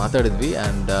ಪ್ರೊಪ್ರೈಟರ್ ಜೊತೆ ಮಾತಾಡಿದ್ವಿ.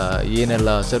 ಆ್ಯಂಡ್ ಏನೆಲ್ಲ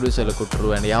ಸರ್ವಿಸ್ ಎಲ್ಲ ಕೊಟ್ಟರು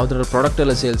ಆ್ಯಂಡ್ ಯಾವುದರ ಪ್ರಾಡಕ್ಟ್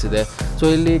ಎಲ್ಲ ಸೇಲ್ಸ್ ಇದೆ. ಸೊ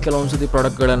ಇಲ್ಲಿ ಕೆಲವೊಂದು ಸತಿ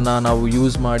ಪ್ರಾಡಕ್ಟ್ಗಳನ್ನು ನಾವು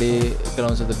ಯೂಸ್ ಮಾಡಿ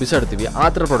ಕೆಲವೊಂದು ಸತಿ ಬಿಸಾಡ್ತೀವಿ. ಆ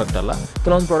ಥರ ಪ್ರಾಡಕ್ಟ್ ಅಲ್ಲ,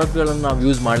 ಕೆಲವೊಂದು ಪ್ರಾಡಕ್ಟ್ಗಳನ್ನು ನಾವು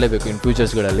ಯೂಸ್ ಮಾಡಲೇಬೇಕು ಇನ್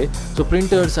ಫ್ಯೂಚರ್ಸ್ಗಳಲ್ಲಿ. ಸೊ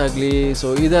ಪ್ರಿಂಟರ್ಸ್ ಆಗಲಿ, ಸೊ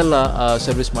ಇದೆಲ್ಲ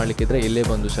ಸರ್ವಿಸ್ ಮಾಡಲಿಕ್ಕಿದ್ರೆ ಇಲ್ಲೇ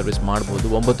ಬಂದು ಸರ್ವಿಸ್ ಮಾಡ್ಬೋದು.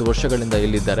 9 ವರ್ಷಗಳಿಂದ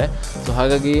ಇಲ್ಲಿದ್ದಾರೆ. ಸೊ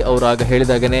ಹಾಗಾಗಿ ಅವರು ಆಗ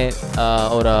ಹೇಳಿದಾಗೇ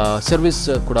ಅವರ ಸರ್ವಿಸ್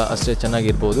ಕೂಡ ಅಷ್ಟೇ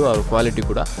ಚೆನ್ನಾಗಿರ್ಬೋದು, ಅವ್ರ ಕ್ವಾಲಿಟಿ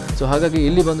ಕೂಡ. ಸೊ ಹಾಗಾಗಿ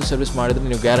ಇಲ್ಲಿ ಬಂದು ಸರ್ವಿಸ್ ಮಾಡಿದರೆ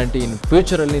ನೀವು ಗ್ಯಾರಂಟಿ ಇನ್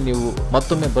ಫ್ಯೂಚರಲ್ಲಿ ನೀವು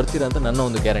ಮತ್ತೊಮ್ಮೆ ಬರ್ತೀರಾ ಅಂತ ನನ್ನ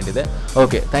ಒಂದು ಗ್ಯಾರಂಟಿ ಇದೆ.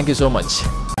 Okay, thank you so much.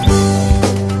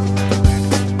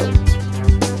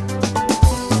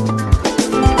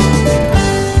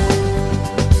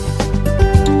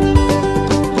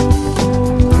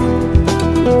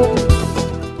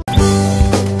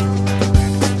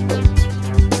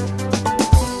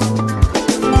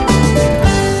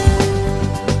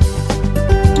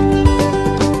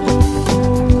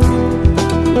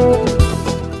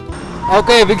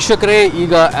 Okay ವೀಕ್ಷಕರೇ,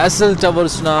 ಈಗ SL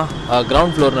ಟವರ್ಸ್ನ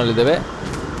ಗ್ರೌಂಡ್ ಫ್ಲೋರ್ನಲ್ಲಿದ್ದೇವೆ.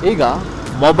 ಈಗ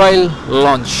ಮೊಬೈಲ್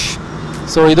ಲಾಂಚ್.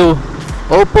 ಸೊ ಇದು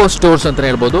ಓಪೋ ಸ್ಟೋರ್ಸ್ ಅಂತ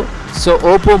ಹೇಳ್ಬೋದು. ಸೊ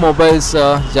ಓಪೋ ಮೊಬೈಲ್ಸ್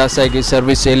ಜಾಸ್ತಿಯಾಗಿ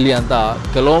ಸರ್ವಿಸ್ ಎಲ್ಲಿ ಅಂತ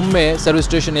ಕೆಲವೊಮ್ಮೆ ಸರ್ವಿಸ್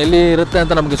ಸ್ಟೇಷನ್ ಎಲ್ಲಿ ಇರುತ್ತೆ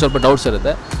ಅಂತ ನಮಗೆ ಸ್ವಲ್ಪ ಡೌಟ್ಸ್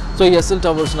ಇರುತ್ತೆ. ಸೊ ಈ ಎಸ್ ಎಲ್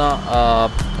ಟವರ್ಸ್ನ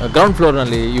ಗ್ರೌಂಡ್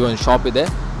ಫ್ಲೋರ್ನಲ್ಲಿ ಈ ಒಂದು ಶಾಪ್ ಇದೆ.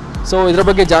 ಸೊ ಇದರ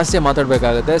ಬಗ್ಗೆ ಜಾಸ್ತಿ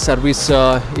ಮಾತಾಡಬೇಕಾಗುತ್ತೆ. ಸರ್ವಿಸ್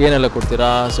ಏನೆಲ್ಲ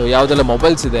ಕೊಡ್ತೀರಾ, ಸೊ ಯಾವುದೆಲ್ಲ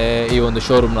ಮೊಬೈಲ್ಸ್ ಇದೆ ಈ ಒಂದು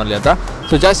ಶೋರೂಮ್ನಲ್ಲಿ ಅಂತ.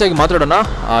 ಸೊ ಜಾಸ್ತಿಯಾಗಿ ಮಾತಾಡೋಣ.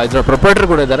 ಇದರ ಪ್ರೊಪ್ರೈಟರ್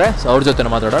ಕೂಡ ಇದ್ದಾರೆ, ಸೊ ಅವ್ರ ಜೊತೆ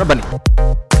ಮಾತಾಡೋಣ ಬನ್ನಿ.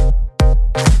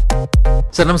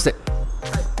 ಸರ್ ನಮಸ್ತೆ,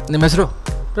 ನಿಮ್ಮ ಹೆಸರು?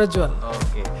 ಪ್ರಜ್ವಲ್.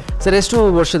 ಓಕೆ ಸರ್, ಎಷ್ಟು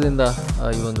ವರ್ಷದಿಂದ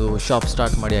ಈ ಒಂದು ಶಾಪ್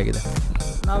ಸ್ಟಾರ್ಟ್ ಮಾಡಿ ಆಗಿದೆ?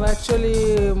 ನಾವು ಆ್ಯಕ್ಚುಲಿ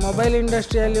ಮೊಬೈಲ್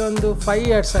ಇಂಡಸ್ಟ್ರಿಯಲ್ಲಿ ಒಂದು 5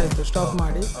 years ಆಯಿತು ಸ್ಟಾಪ್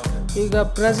ಮಾಡಿ. ಈಗ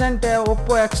present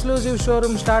Oppo exclusive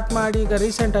showroom start ಮಾಡಿ ಈಗ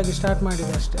ರೀಸೆಂಟಾಗಿ ಸ್ಟಾರ್ಟ್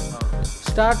ಮಾಡಿದೆ ಅಷ್ಟೇ.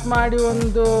 ಸ್ಟಾರ್ಟ್ ಮಾಡಿ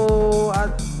ಒಂದು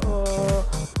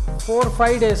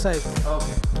 4-5 days ಆಯಿತು.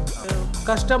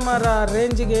 ಕಸ್ಟಮರ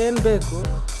ರೇಂಜಿಗೆ ಏನು ಬೇಕು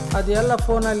ಅದೆಲ್ಲ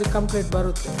ಫೋನಲ್ಲಿ ಕಂಪ್ಲೀಟ್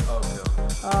ಬರುತ್ತೆ.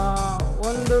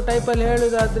 ಒಂದು ಟೈಪಲ್ಲಿ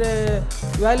ಹೇಳೋದಾದರೆ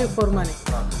ವ್ಯಾಲ್ಯೂ ಫಾರ್ ಮನಿ,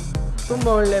 ತುಂಬ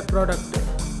ಒಳ್ಳೆಯ ಪ್ರಾಡಕ್ಟ್.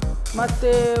 ಮತ್ತು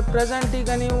ಪ್ರೆಸೆಂಟ್ ಈಗ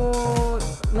ನೀವು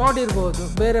ನೋಡಿರ್ಬೋದು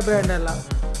ಬೇರೆ ಬ್ರ್ಯಾಂಡೆಲ್ಲ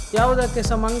ಯಾವುದಕ್ಕೆ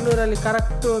ಸಹ ಮಂಗಳೂರಲ್ಲಿ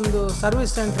ಕರೆಕ್ಟ್ ಒಂದು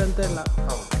ಸರ್ವಿಸ್ ಸೆಂಟ್ರ್ ಅಂತ ಇಲ್ಲ.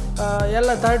 ಎಲ್ಲ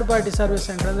ಥರ್ಡ್ ಪಾರ್ಟಿ ಸರ್ವಿಸ್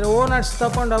ಸೆಂಟ್ರ್, ಅಂದರೆ ಓನರ್ಸ್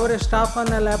ತಗೊಂಡು ಅವರೇ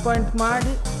ಸ್ಟಾಫನ್ನೆಲ್ಲ ಅಪಾಯಿಂಟ್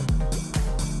ಮಾಡಿ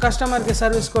ಕಸ್ಟಮರ್ಗೆ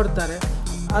ಸರ್ವಿಸ್ ಕೊಡ್ತಾರೆ.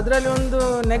 ಅದರಲ್ಲಿ ಒಂದು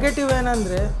ನೆಗೆಟಿವ್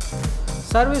ಏನಂದರೆ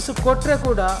ಸರ್ವಿಸ್ ಕೊಟ್ಟರೆ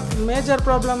ಕೂಡ ಮೇಜರ್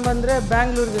ಪ್ರಾಬ್ಲಮ್ ಬಂದರೆ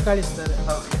ಬ್ಯಾಂಗ್ಳೂರಿಗೆ ಕಳಿಸ್ತಾರೆ.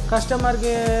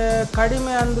 ಕಸ್ಟಮರ್ಗೆ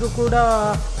ಕಡಿಮೆ ಅಂದರೂ ಕೂಡ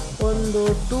ಒಂದು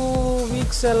 2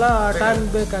 weeks ಎಲ್ಲ ಟೈಮ್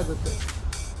ಬೇಕಾಗುತ್ತೆ.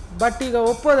 ಬಟ್ ಈಗ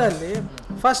ಒಪ್ಪೋದಲ್ಲಿ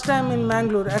first time in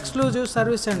Mangalore exclusive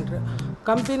service centre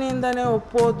ಕಂಪನಿಯಿಂದನೇ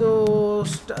ಒಪ್ಪೋದು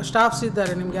staffs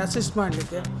ಇದ್ದಾರೆ ನಿಮಗೆ ಅಸಿಸ್ಟ್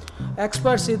ಮಾಡಲಿಕ್ಕೆ,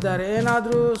 ಎಕ್ಸ್ಪರ್ಟ್ಸ್ ಇದ್ದಾರೆ.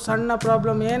 ಏನಾದರೂ ಸಣ್ಣ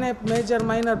ಪ್ರಾಬ್ಲಮ್, ಏನೇ ಮೇಜರ್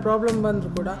ಮೈನರ್ ಪ್ರಾಬ್ಲಮ್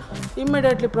ಬಂದರೂ ಕೂಡ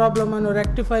ಇಮ್ಮಿಡಿಯೇಟ್ಲಿ ಪ್ರಾಬ್ಲಮನ್ನು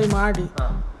ರೆಕ್ಟಿಫೈ ಮಾಡಿ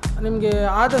ನಿಮಗೆ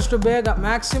ಆದಷ್ಟು ಬೇಗ,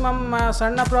 ಮ್ಯಾಕ್ಸಿಮಮ್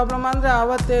ಸಣ್ಣ ಪ್ರಾಬ್ಲಮ್ ಅಂದರೆ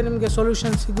ಆವತ್ತೇ ನಿಮಗೆ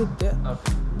ಸೊಲ್ಯೂಷನ್ ಸಿಗುತ್ತೆ.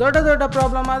 ದೊಡ್ಡ ದೊಡ್ಡ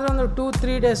ಪ್ರಾಬ್ಲಮ್ ಆದರೆ ಒಂದು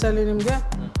 2-3 daysಲ್ಲಿ ನಿಮಗೆ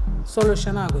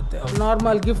ಸೊಲ್ಯೂಷನ್ ಆಗುತ್ತೆ.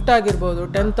 ನಾರ್ಮಲ್ ಗಿಫ್ಟ್ ಆಗಿರ್ಬೋದು,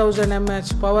 10,000 mAh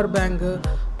ಪವರ್ ಬ್ಯಾಂಕ್,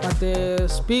 ಮತ್ತು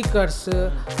ಸ್ಪೀಕರ್ಸ್,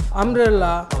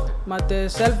 ಅಂಬ್ರೆಲ್ಲಾ, ಮತ್ತು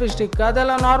ಸೆಲ್ಫಿ ಸ್ಟಿಕ್,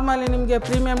 ಅದೆಲ್ಲ ನಾರ್ಮಲಿ ನಿಮಗೆ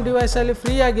ಪ್ರೀಮಿಯಂ ಡಿವೈಸಲ್ಲಿ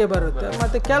ಫ್ರೀಯಾಗೇ ಬರುತ್ತೆ.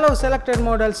 ಮತ್ತು ಕೆಲವು ಸೆಲೆಕ್ಟೆಡ್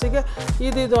ಮಾಡೆಲ್ಸಿಗೆ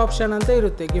ಇದು ಆಪ್ಷನ್ ಅಂತ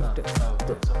ಇರುತ್ತೆ ಗಿಫ್ಟ್.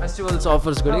 ಫೆಸ್ಟಿವಲ್ಸ್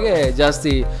ಆಫರ್ಸ್ಗಳಿಗೆ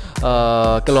ಜಾಸ್ತಿ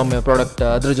ಕೆಲವೊಮ್ಮೆ ಪ್ರಾಡಕ್ಟ್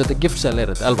ಅದ್ರ ಜೊತೆ ಗಿಫ್ಟ್ಸ್ ಎಲ್ಲ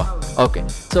ಇರುತ್ತೆ ಅಲ್ವಾ? ಓಕೆ,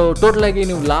 ಸೊ ಟೋಟಲಾಗಿ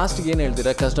ನೀವು ಲಾಸ್ಟ್ಗೆ ಏನು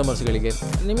ಹೇಳ್ತೀರಾ ಕಸ್ಟಮರ್ಸ್ಗಳಿಗೆ?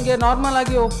 ನಿಮಗೆ ನಾರ್ಮಲ್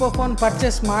ಆಗಿ ಒಪ್ಪೋ ಫೋನ್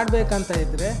ಪರ್ಚೇಸ್ ಮಾಡಬೇಕಂತ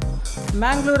ಇದ್ದರೆ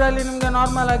ಮ್ಯಾಂಗ್ಳೂರಲ್ಲಿ ನಿಮಗೆ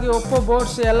ನಾರ್ಮಲ್ ಆಗಿ ಒಪ್ಪೋ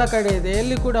ಬೋರ್ಡ್ಸ್ ಎಲ್ಲ ಕಡೆ ಇದೆ.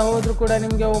 ಎಲ್ಲಿ ಕೂಡ ಹೋದರೂ ಕೂಡ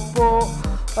ನಿಮಗೆ ಒಪ್ಪೋ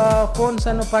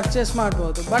ಫೋನ್ಸನ್ನು ಪರ್ಚೇಸ್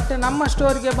ಮಾಡ್ಬೋದು. ಬಟ್ ನಮ್ಮ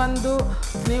ಸ್ಟೋರ್ಗೆ ಬಂದು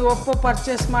ನೀವು ಒಪ್ಪೋ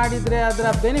ಪರ್ಚೇಸ್ ಮಾಡಿದರೆ ಅದರ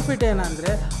ಬೆನಿಫಿಟ್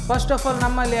ಏನಂದರೆ, ಫಸ್ಟ್ ಆಫ್ ಆಲ್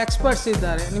ನಮ್ಮಲ್ಲಿ ಎಕ್ಸ್ಪರ್ಟ್ಸ್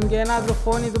ಇದ್ದಾರೆ. ನಿಮಗೆ ಏನಾದರೂ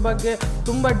ಫೋನಿದು ಬಗ್ಗೆ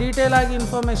ತುಂಬ ಡೀಟೇಲಾಗಿ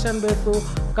ಇನ್ಫಾರ್ಮೇಷನ್ ಬೇಕು,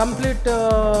 ಕಂಪ್ಲೀಟ್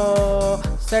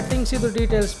ಸೆಟ್ಟಿಂಗ್ಸಿದು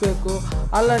ಡೀಟೇಲ್ಸ್ ಬೇಕು,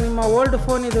 ಅಲ್ಲ ನಿಮ್ಮ ಓಲ್ಡ್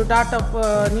ಫೋನಿದು ಡಾಟಾ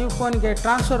ನ್ಯೂ ಫೋನಿಗೆ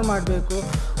ಟ್ರಾನ್ಸ್ಫರ್ ಮಾಡಬೇಕು,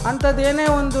 ಅಂಥದ್ದೇನೇ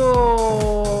ಒಂದು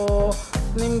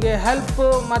ನಿಮಗೆ ಹೆಲ್ಪ್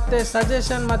ಮತ್ತು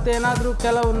ಸಜೆಷನ್ ಮತ್ತು ಏನಾದರೂ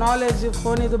ಕೆಲವು ನಾಲೆಜ್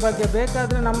ಫೋನಿದು ಬಗ್ಗೆ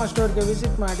ಬೇಕಾದರೆ ನಮ್ಮ ಸ್ಟೋರ್ಗೆ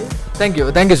ವಿಸಿಟ್ ಮಾಡಿ.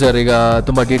 Thank you sir. ಈಗ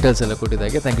ತುಂಬ ಡೀಟೇಲ್ಸ್ ಎಲ್ಲ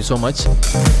ಕೊಟ್ಟಿದ್ದಾಗೆ thank you so much.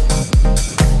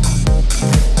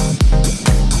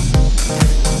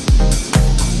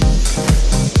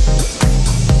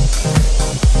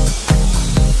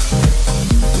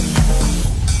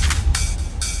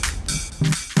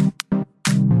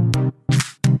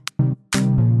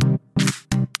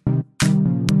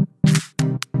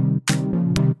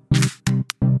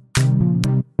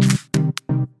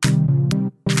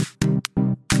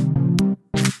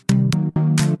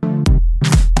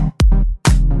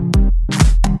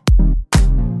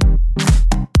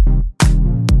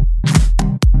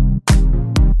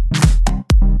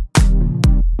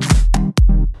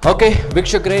 Okay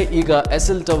ವೀಕ್ಷಕರೇ, ಈಗ ಎಸ್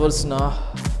ಎಲ್ ಟವರ್ಸ್ನ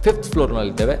 5th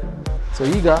ಫ್ಲೋರ್ನಲ್ಲಿದ್ದೇವೆ. ಸೊ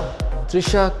ಈಗ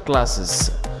ತ್ರಿಷಾ ಕ್ಲಾಸಸ್,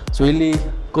 ಸೊ ಇಲ್ಲಿ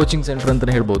ಕೋಚಿಂಗ್ ಸೆಂಟರ್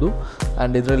ಅಂತಲೇ ಹೇಳ್ಬೋದು.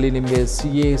 ಆ್ಯಂಡ್ ಇದರಲ್ಲಿ ನಿಮಗೆ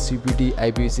CA, CPT,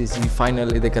 IPCC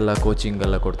ಫೈನಲ್ ಇದಕ್ಕೆಲ್ಲ ಕೋಚಿಂಗ್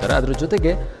ಎಲ್ಲ ಕೊಡ್ತಾರೆ. ಅದ್ರ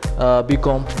ಜೊತೆಗೆ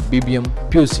BCom, BBM,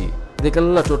 PUC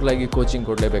ಇದಕ್ಕೆಲ್ಲ ಟೋಟಲಾಗಿ ಕೋಚಿಂಗ್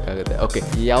ಕೊಡಲೇಬೇಕಾಗುತ್ತೆ. ಓಕೆ,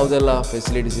 ಯಾವುದೆಲ್ಲ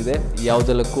ಫೆಸಿಲಿಟೀಸ್ ಇದೆ,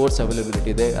 ಯಾವುದೆಲ್ಲ ಕೋರ್ಸ್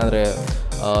ಅವೈಲಬಿಲಿಟಿ ಇದೆ, ಅಂದರೆ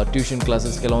ಟ್ಯೂಷನ್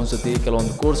ಕ್ಲಾಸಸ್, ಕೆಲವೊಂದು ಸತಿ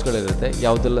ಕೆಲವೊಂದು ಕೋರ್ಸ್ಗಳಿರುತ್ತೆ,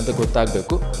 ಯಾವುದೆಲ್ಲ ಅಂತ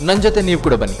ಗೊತ್ತಾಗಬೇಕು. ನನ್ನ ಜೊತೆ ನೀವು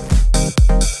ಕೂಡ ಬನ್ನಿ.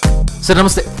 ಸರ್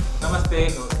ನಮಸ್ತೆ. ನಮಸ್ತೆ.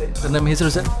 ಸರ್ ನಮ್ಮ ಹೆಸರು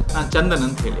ಸರ್? ನಾನು ಚಂದನ್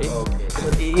ಅಂತ ಹೇಳಿ.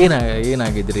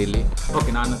 ಏನಾಗಿದ್ದೀರಿ ಇಲ್ಲಿ?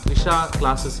 ಓಕೆ, ನಾನು ತ್ರಿಷಾ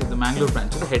ಕ್ಲಾಸಸ್ ಇದು ಮ್ಯಾಂಗ್ಳೂರ್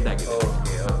ಬ್ರಾಂಚ್ ಹೆಡ್ ಆಗಿದೆ.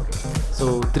 So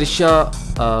Trisha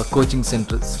coaching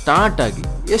centre start ಆಗಿ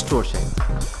ಎಷ್ಟು ವರ್ಷ ಆಯಿತು?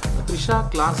 ತ್ರಿಷಾ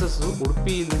ಕ್ಲಾಸಸ್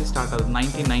ಉಡುಪಿಯಲ್ಲಿ ಸ್ಟಾರ್ಟ್ ಆಗೋದು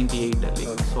 1998ಅಲ್ಲಿ.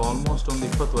 ಸೊ ಆಲ್ಮೋಸ್ಟ್ ಒಂದು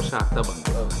 20 ವರ್ಷ ಆಗ್ತಾ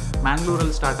ಬಂತು.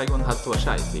 ಮ್ಯಾಂಗ್ಳೂರಲ್ಲಿ ಸ್ಟಾರ್ಟ್ ಆಗಿ ಒಂದು 10 ವರ್ಷ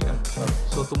ಆಯಿತು ಈಗ.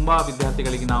 ಸೊ ತುಂಬ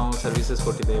ವಿದ್ಯಾರ್ಥಿಗಳಿಗೆ ನಾವು ಸರ್ವಿಸಸ್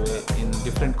ಕೊಟ್ಟಿದ್ದೇವೆ ಇನ್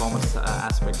ಡಿಫ್ರೆಂಟ್ ಕಾಮರ್ಸ್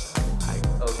ಆಸ್ಪೆಕ್ಟ್ಸ್. ಹಾಗೆ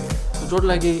ಸೊ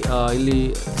ಟೋಟಲಾಗಿ ಇಲ್ಲಿ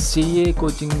CA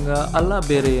ಕೋಚಿಂಗ್ ಅಲ್ಲ,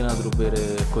 ಬೇರೆ ಏನಾದರೂ ಬೇರೆ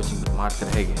ಕೋಚಿಂಗ್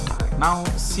ಮಾಡ್ತಾರೆ ಹೇಗೆ? ನಾವು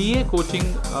CA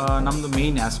ಕೋಚಿಂಗ್ ನಮ್ಮದು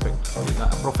ಮೇಯ್ನ್ ಆಸ್ಪೆಕ್ಟ್. ಈಗ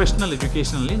ಪ್ರೊಫೆಷ್ನಲ್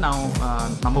ಎಜುಕೇಷನಲ್ಲಿ ನಾವು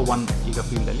ನಂಬರ್ 1 ಈಗ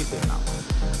ಫೀಲ್ಡಲ್ಲಿ ಇದ್ದೇವೆ ನಾವು.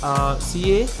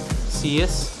 CA,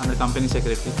 CS ಅಂದರೆ ಕಂಪನಿ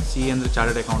ಸೆಕ್ರೆಟರಿ, CA ಅಂದರೆ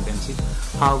ಚಾರ್ಟರ್ಡ್ ಅಕೌಂಟೆನ್ಸಿ,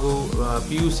 ಹಾಗೂ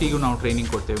PUCಗೂ ನಾವು ಟ್ರೈನಿಂಗ್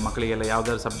ಕೊಡ್ತೇವೆ. ಮಕ್ಕಳಿಗೆಲ್ಲ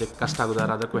ಯಾವುದಾದ್ರು ಸಬ್ಜೆಕ್ಟ್ ಕಷ್ಟ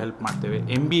ಆಗೋದಾದ್ರೆ ಅದಕ್ಕೂ ಹೆಲ್ಪ್ ಮಾಡ್ತೇವೆ.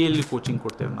 MBAಯಲ್ಲಿ ಕೋಚಿಂಗ್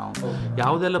ಕೊಡ್ತೇವೆ ನಾವು.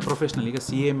 ಯಾವುದೆಲ್ಲ ಪ್ರೊಫೆಷ್ನಲ್ ಈಗ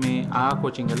CMA ಆ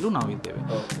ಕೋಚಿಂಗಲ್ಲೂ ನಾವು ಇದ್ದೇವೆ.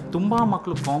 ತುಂಬ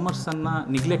ಮಕ್ಕಳು ಕಾಮರ್ಸನ್ನು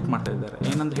ನಿಗ್ಲೆಕ್ಟ್ ಮಾಡ್ತಾ ಇದ್ದಾರೆ.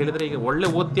 ಏನಂತ ಹೇಳಿದರೆ ಈಗ ಒಳ್ಳೆ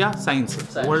ಓದ್ತೀಯಾ ಸೈನ್ಸ್,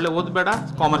 ಒಳ್ಳೆ ಓದಬೇಡ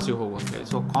ಕಾಮರ್ಸಿಗೆ ಹೋಗು ಅಂತ ಹೇಳಿ.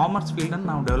 ಸೊ ಕಾಮರ್ಸ್ ಫೀಲ್ಡನ್ನು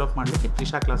ನಾವು ಡೆವಲಪ್ ಮಾಡಲಿಕ್ಕೆ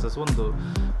ತ್ರಿಷಾ ಕ್ಲಾಸಸ್ ಒಂದು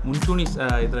ಮುಂಚೂಣಿ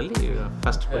ಇದರಲ್ಲಿ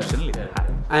ಫಸ್ಟ್ ಪೊಸಿಷನಲ್ಲಿ ಇದೆ.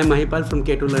 I am Mahipal from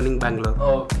K2 Learning Bangalore.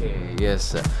 Okay, yes.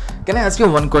 Can I ask you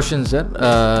one question, sir?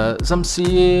 Some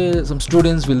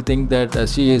students will think that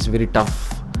CA is very tough.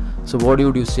 So what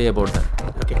would you say about that?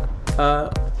 Okay.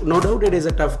 No doubt it is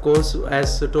a tough course as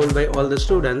told by all the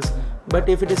students, but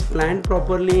if it is planned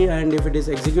properly and if it is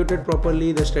executed properly,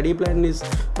 the study plan is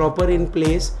proper in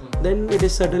place, then it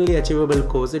is certainly achievable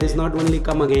course. It is not only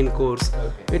come again course.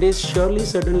 It is surely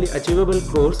certainly achievable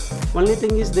course. Only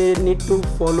thing is they need to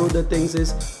follow the things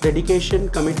is dedication,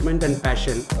 commitment and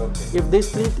passion. If these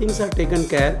three things are taken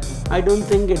care, I don't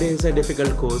think it is a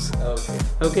difficult course.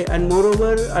 Okay, and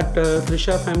moreover at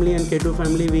Trisha family and K2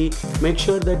 family, we make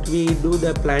sure that we do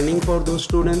the planning for those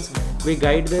students. We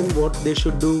guide them what they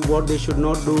should do, what they should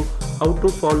not do, how to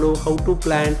follow, how to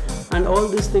plan, and all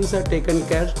these things are taken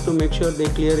care to make sure they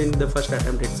clear in the first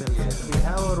attempt itself. We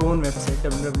have our own website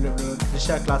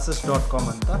www.trishaclasses.com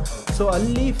anta. So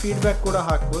alli feedback kuda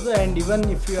hakbodu, and even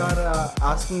if you are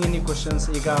asking any questions,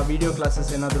 iga video classes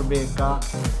enadru beka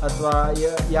athwa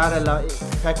yarella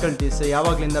faculties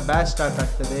yavaglinda batch start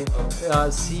agtade,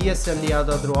 CS alli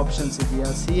yadadru options idea,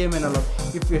 CMA nalla,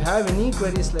 if you have any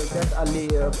queries like that, alli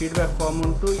feedback form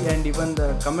untu, and even the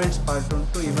comments part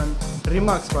untu, even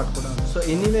remarks part kuda. So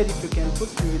anywhere if you can put,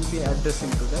 we will be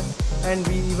addressing to that. And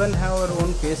we even have our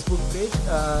own Facebook page,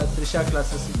 Trisha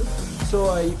Classes. So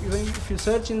even if you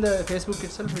search in the Facebook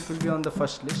itself, it will be on the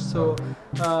first list. So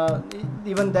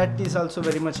even that is also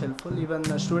very much helpful. Even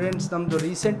students ನಮ್ಮದು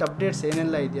recent updates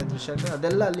ಏನೆಲ್ಲ ಇದೆಯಾ ತ್ರಿಷಾ,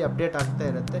 ಅದೆಲ್ಲ ಅಲ್ಲಿ update ಆಗ್ತಾ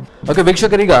ಇರುತ್ತೆ. Okay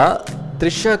ವೀಕ್ಷಕರೀಗ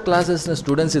Trisha ಕ್ಲಾಸಸ್ನ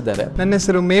students ಇದ್ದಾರೆ. ನನ್ನ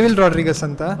ಹೆಸರು ಮೇವಿಲ್ ರಾಡ್ರಿಗಸ್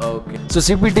ಅಂತ. ಓಕೆ, ಸೊ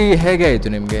CPT ಹೇಗೆ ಆಯಿತು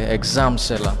ನಿಮಗೆ ಎಕ್ಸಾಮ್ಸ್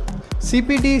ಎಲ್ಲ?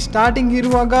 CPT ಸ್ಟಾರ್ಟಿಂಗ್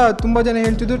ಇರುವಾಗ ತುಂಬ ಜನ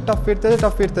ಹೇಳ್ತಿದ್ರು ಟಫ್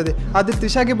ಇರ್ತದೆ. ಆದರೆ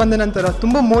ತ್ರಿಷಾಗೆ ಬಂದ ನಂತರ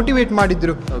ತುಂಬ ಮೋಟಿವೇಟ್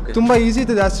ಮಾಡಿದ್ರು, ತುಂಬ ಈಸಿ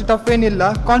ಇರ್ತದೆ, ಅಷ್ಟು ಟಫ್ ಏನಿಲ್ಲ,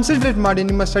 ಕಾನ್ಸಂಟ್ರೇಟ್ ಮಾಡಿ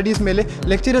ನಿಮ್ಮ ಸ್ಟಡೀಸ್ ಮೇಲೆ.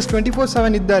 ಲೆಕ್ಚರರ್ಸ್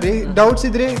 24/7 ಇದ್ದಾರೆ, ಡೌಟ್ಸ್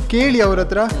ಇದ್ದರೆ ಕೇಳಿ ಅವ್ರ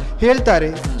ಹತ್ರ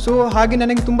ಹೇಳ್ತಾರೆ. ಸೊ ಹಾಗೆ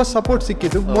ನನಗೆ ತುಂಬ ಸಪೋರ್ಟ್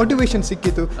ಸಿಕ್ಕಿತು, ಮೋಟಿವೇಶನ್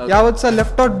ಸಿಕ್ಕಿತು, ಯಾವತ್ತು ಸಹ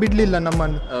ಲೆಫ್ಟ್ ಔಟ್ ಬಿಡಲಿಲ್ಲ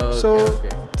ನಮ್ಮನ್ನು. So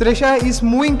Trisha is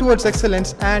moving towards excellence,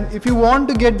 and if you want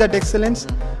to get that excellence,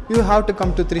 you have to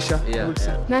come to Trisha.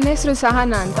 ನನ್ನ ಹೆಸರು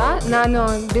ಸಹನಾ ಅಂತ. ನಾನು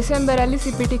ಡಿಸೆಂಬರಲ್ಲಿ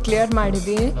CPT ಕ್ಲಿಯರ್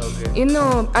ಮಾಡಿದ್ದೀನಿ. ಇನ್ನು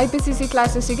IPCC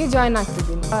ಕ್ಲಾಸಸ್ಸಿಗೆ ಜಾಯ್ನ್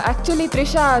ಆಗ್ತಿದ್ದೀನಿ. ಆ್ಯಕ್ಚುಲಿ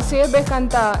ತ್ರಿಷಾ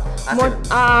ಸೇರ್ಬೇಕಂತ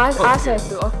ಆಸೆ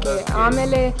ಆಯಿತು. ಓಕೆ,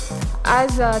 ಆಮೇಲೆ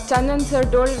as Chandan sir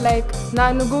told, like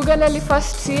ನಾನು ಗೂಗಲಲ್ಲಿ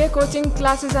ಫಸ್ಟ್ CA ಕೋಚಿಂಗ್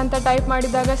ಕ್ಲಾಸಸ್ ಅಂತ ಟೈಪ್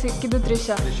ಮಾಡಿದಾಗ ಸಿಕ್ಕಿದ್ದು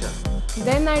Trisha.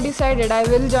 Then I decided I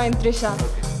will join Trisha.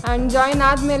 And join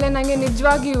ಆದಮೇಲೆ ನನಗೆ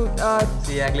ನಿಜವಾಗಿಯೂ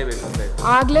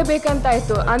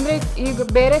ಆಗಲೇಬೇಕಂತಾಯಿತು. ಅಂದರೆ ಈಗ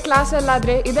ಬೇರೆ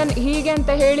ಕ್ಲಾಸಲ್ಲಾದರೆ ಇದನ್ನು ಹೀಗೆ ಅಂತ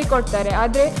ಹೇಳಿಕೊಡ್ತಾರೆ,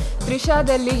 ಆದರೆ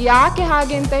ತ್ರಿಷಾದಲ್ಲಿ ಯಾಕೆ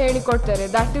ಹಾಗೆ ಅಂತ ಹೇಳಿಕೊಡ್ತಾರೆ.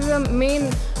 That is a main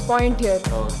point here.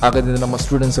 ಹಾಗಾದ್ರೆ ನಮ್ಮ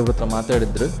ಸ್ಟೂಡೆಂಟ್ಸ್ ಅವ್ರ ಹತ್ರ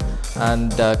ಮಾತಾಡಿದ್ರು,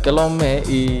 ಆ್ಯಂಡ್ ಕೆಲವೊಮ್ಮೆ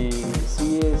ಈ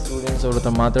CA ಸ್ಟೂಡೆಂಟ್ಸ್ ಅವ್ರ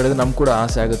ಹತ್ರ ಮಾತಾಡಿದ್ರೆ ನಮ್ಗೆ ಕೂಡ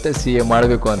ಆಸೆ ಆಗುತ್ತೆ CA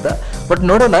ಮಾಡಬೇಕು ಅಂತ. ಬಟ್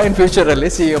ನೋಡೋಣ ಇನ್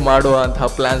ಫ್ಯೂಚರಲ್ಲಿ CA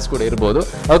ಮಾಡುವಂತಹ ಪ್ಲ್ಯಾನ್ಸ್ ಕೂಡ ಇರ್ಬೋದು.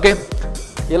 ಓಕೆ,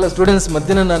 ಎಲ್ಲ ಸ್ಟೂಡೆಂಟ್ಸ್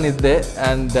ಮಧ್ಯೆ ನಾನಿದ್ದೆ,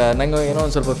 ಆ್ಯಂಡ್ ನನಗೆ ಏನೋ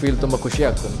ಒಂದು ಸ್ವಲ್ಪ ಫೀಲ್ ತುಂಬ ಖುಷಿ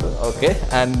ಆಗ್ತುಂಟು. ಓಕೆ,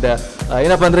 ಆ್ಯಂಡ್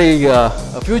ಏನಪ್ಪ ಅಂದರೆ ಈಗ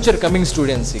ಫ್ಯೂಚರ್ ಕಮಿಂಗ್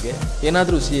ಸ್ಟೂಡೆಂಟ್ಸಿಗೆ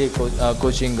ಏನಾದರೂ CA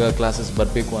ಕೋಚಿಂಗ್ ಕ್ಲಾಸಸ್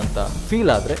ಬರಬೇಕು ಅಂತ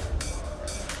ಫೀಲ್ ಆದರೆ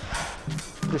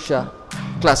ತ್ರಿಷಾ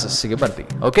ಕ್ಲಾಸಸ್ಸಿಗೆ ಬರ್ರಿ.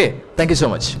 Okay, thank you so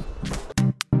much.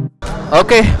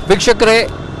 Okay ವೀಕ್ಷಕರೇ,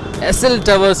 SL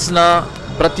ಟವರ್ಸ್ನ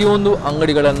ಪ್ರತಿಯೊಂದು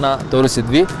ಅಂಗಡಿಗಳನ್ನು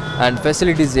ತೋರಿಸಿದ್ವಿ, ಆ್ಯಂಡ್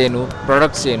ಫೆಸಿಲಿಟೀಸ್ ಏನು,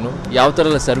 ಪ್ರಾಡಕ್ಟ್ಸ್ ಏನು, ಯಾವ ಥರ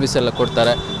ಎಲ್ಲ ಸರ್ವಿಸ್ ಎಲ್ಲ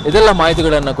ಕೊಡ್ತಾರೆ, ಇದೆಲ್ಲ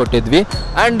ಮಾಹಿತಿಗಳನ್ನು ಕೊಟ್ಟಿದ್ವಿ.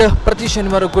 ಆ್ಯಂಡ್ ಪ್ರತಿ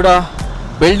ಶನಿವಾರ ಕೂಡ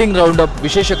ಬಿಲ್ಡಿಂಗ್ ರೌಂಡಪ್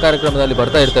ವಿಶೇಷ ಕಾರ್ಯಕ್ರಮದಲ್ಲಿ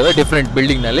ಬರ್ತಾ ಇರ್ತೇವೆ ಡಿಫ್ರೆಂಟ್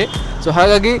ಬಿಲ್ಡಿಂಗ್ನಲ್ಲಿ. ಸೊ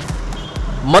ಹಾಗಾಗಿ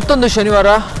ಮತ್ತೊಂದು ಶನಿವಾರ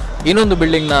ಇನ್ನೊಂದು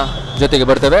ಬಿಲ್ಡಿಂಗ್ನ ಜೊತೆಗೆ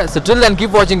ಬರ್ತೇವೆ. So till then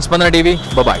keep watching ಸ್ಪಂದನ TV.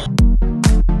 ಬಾಯ್.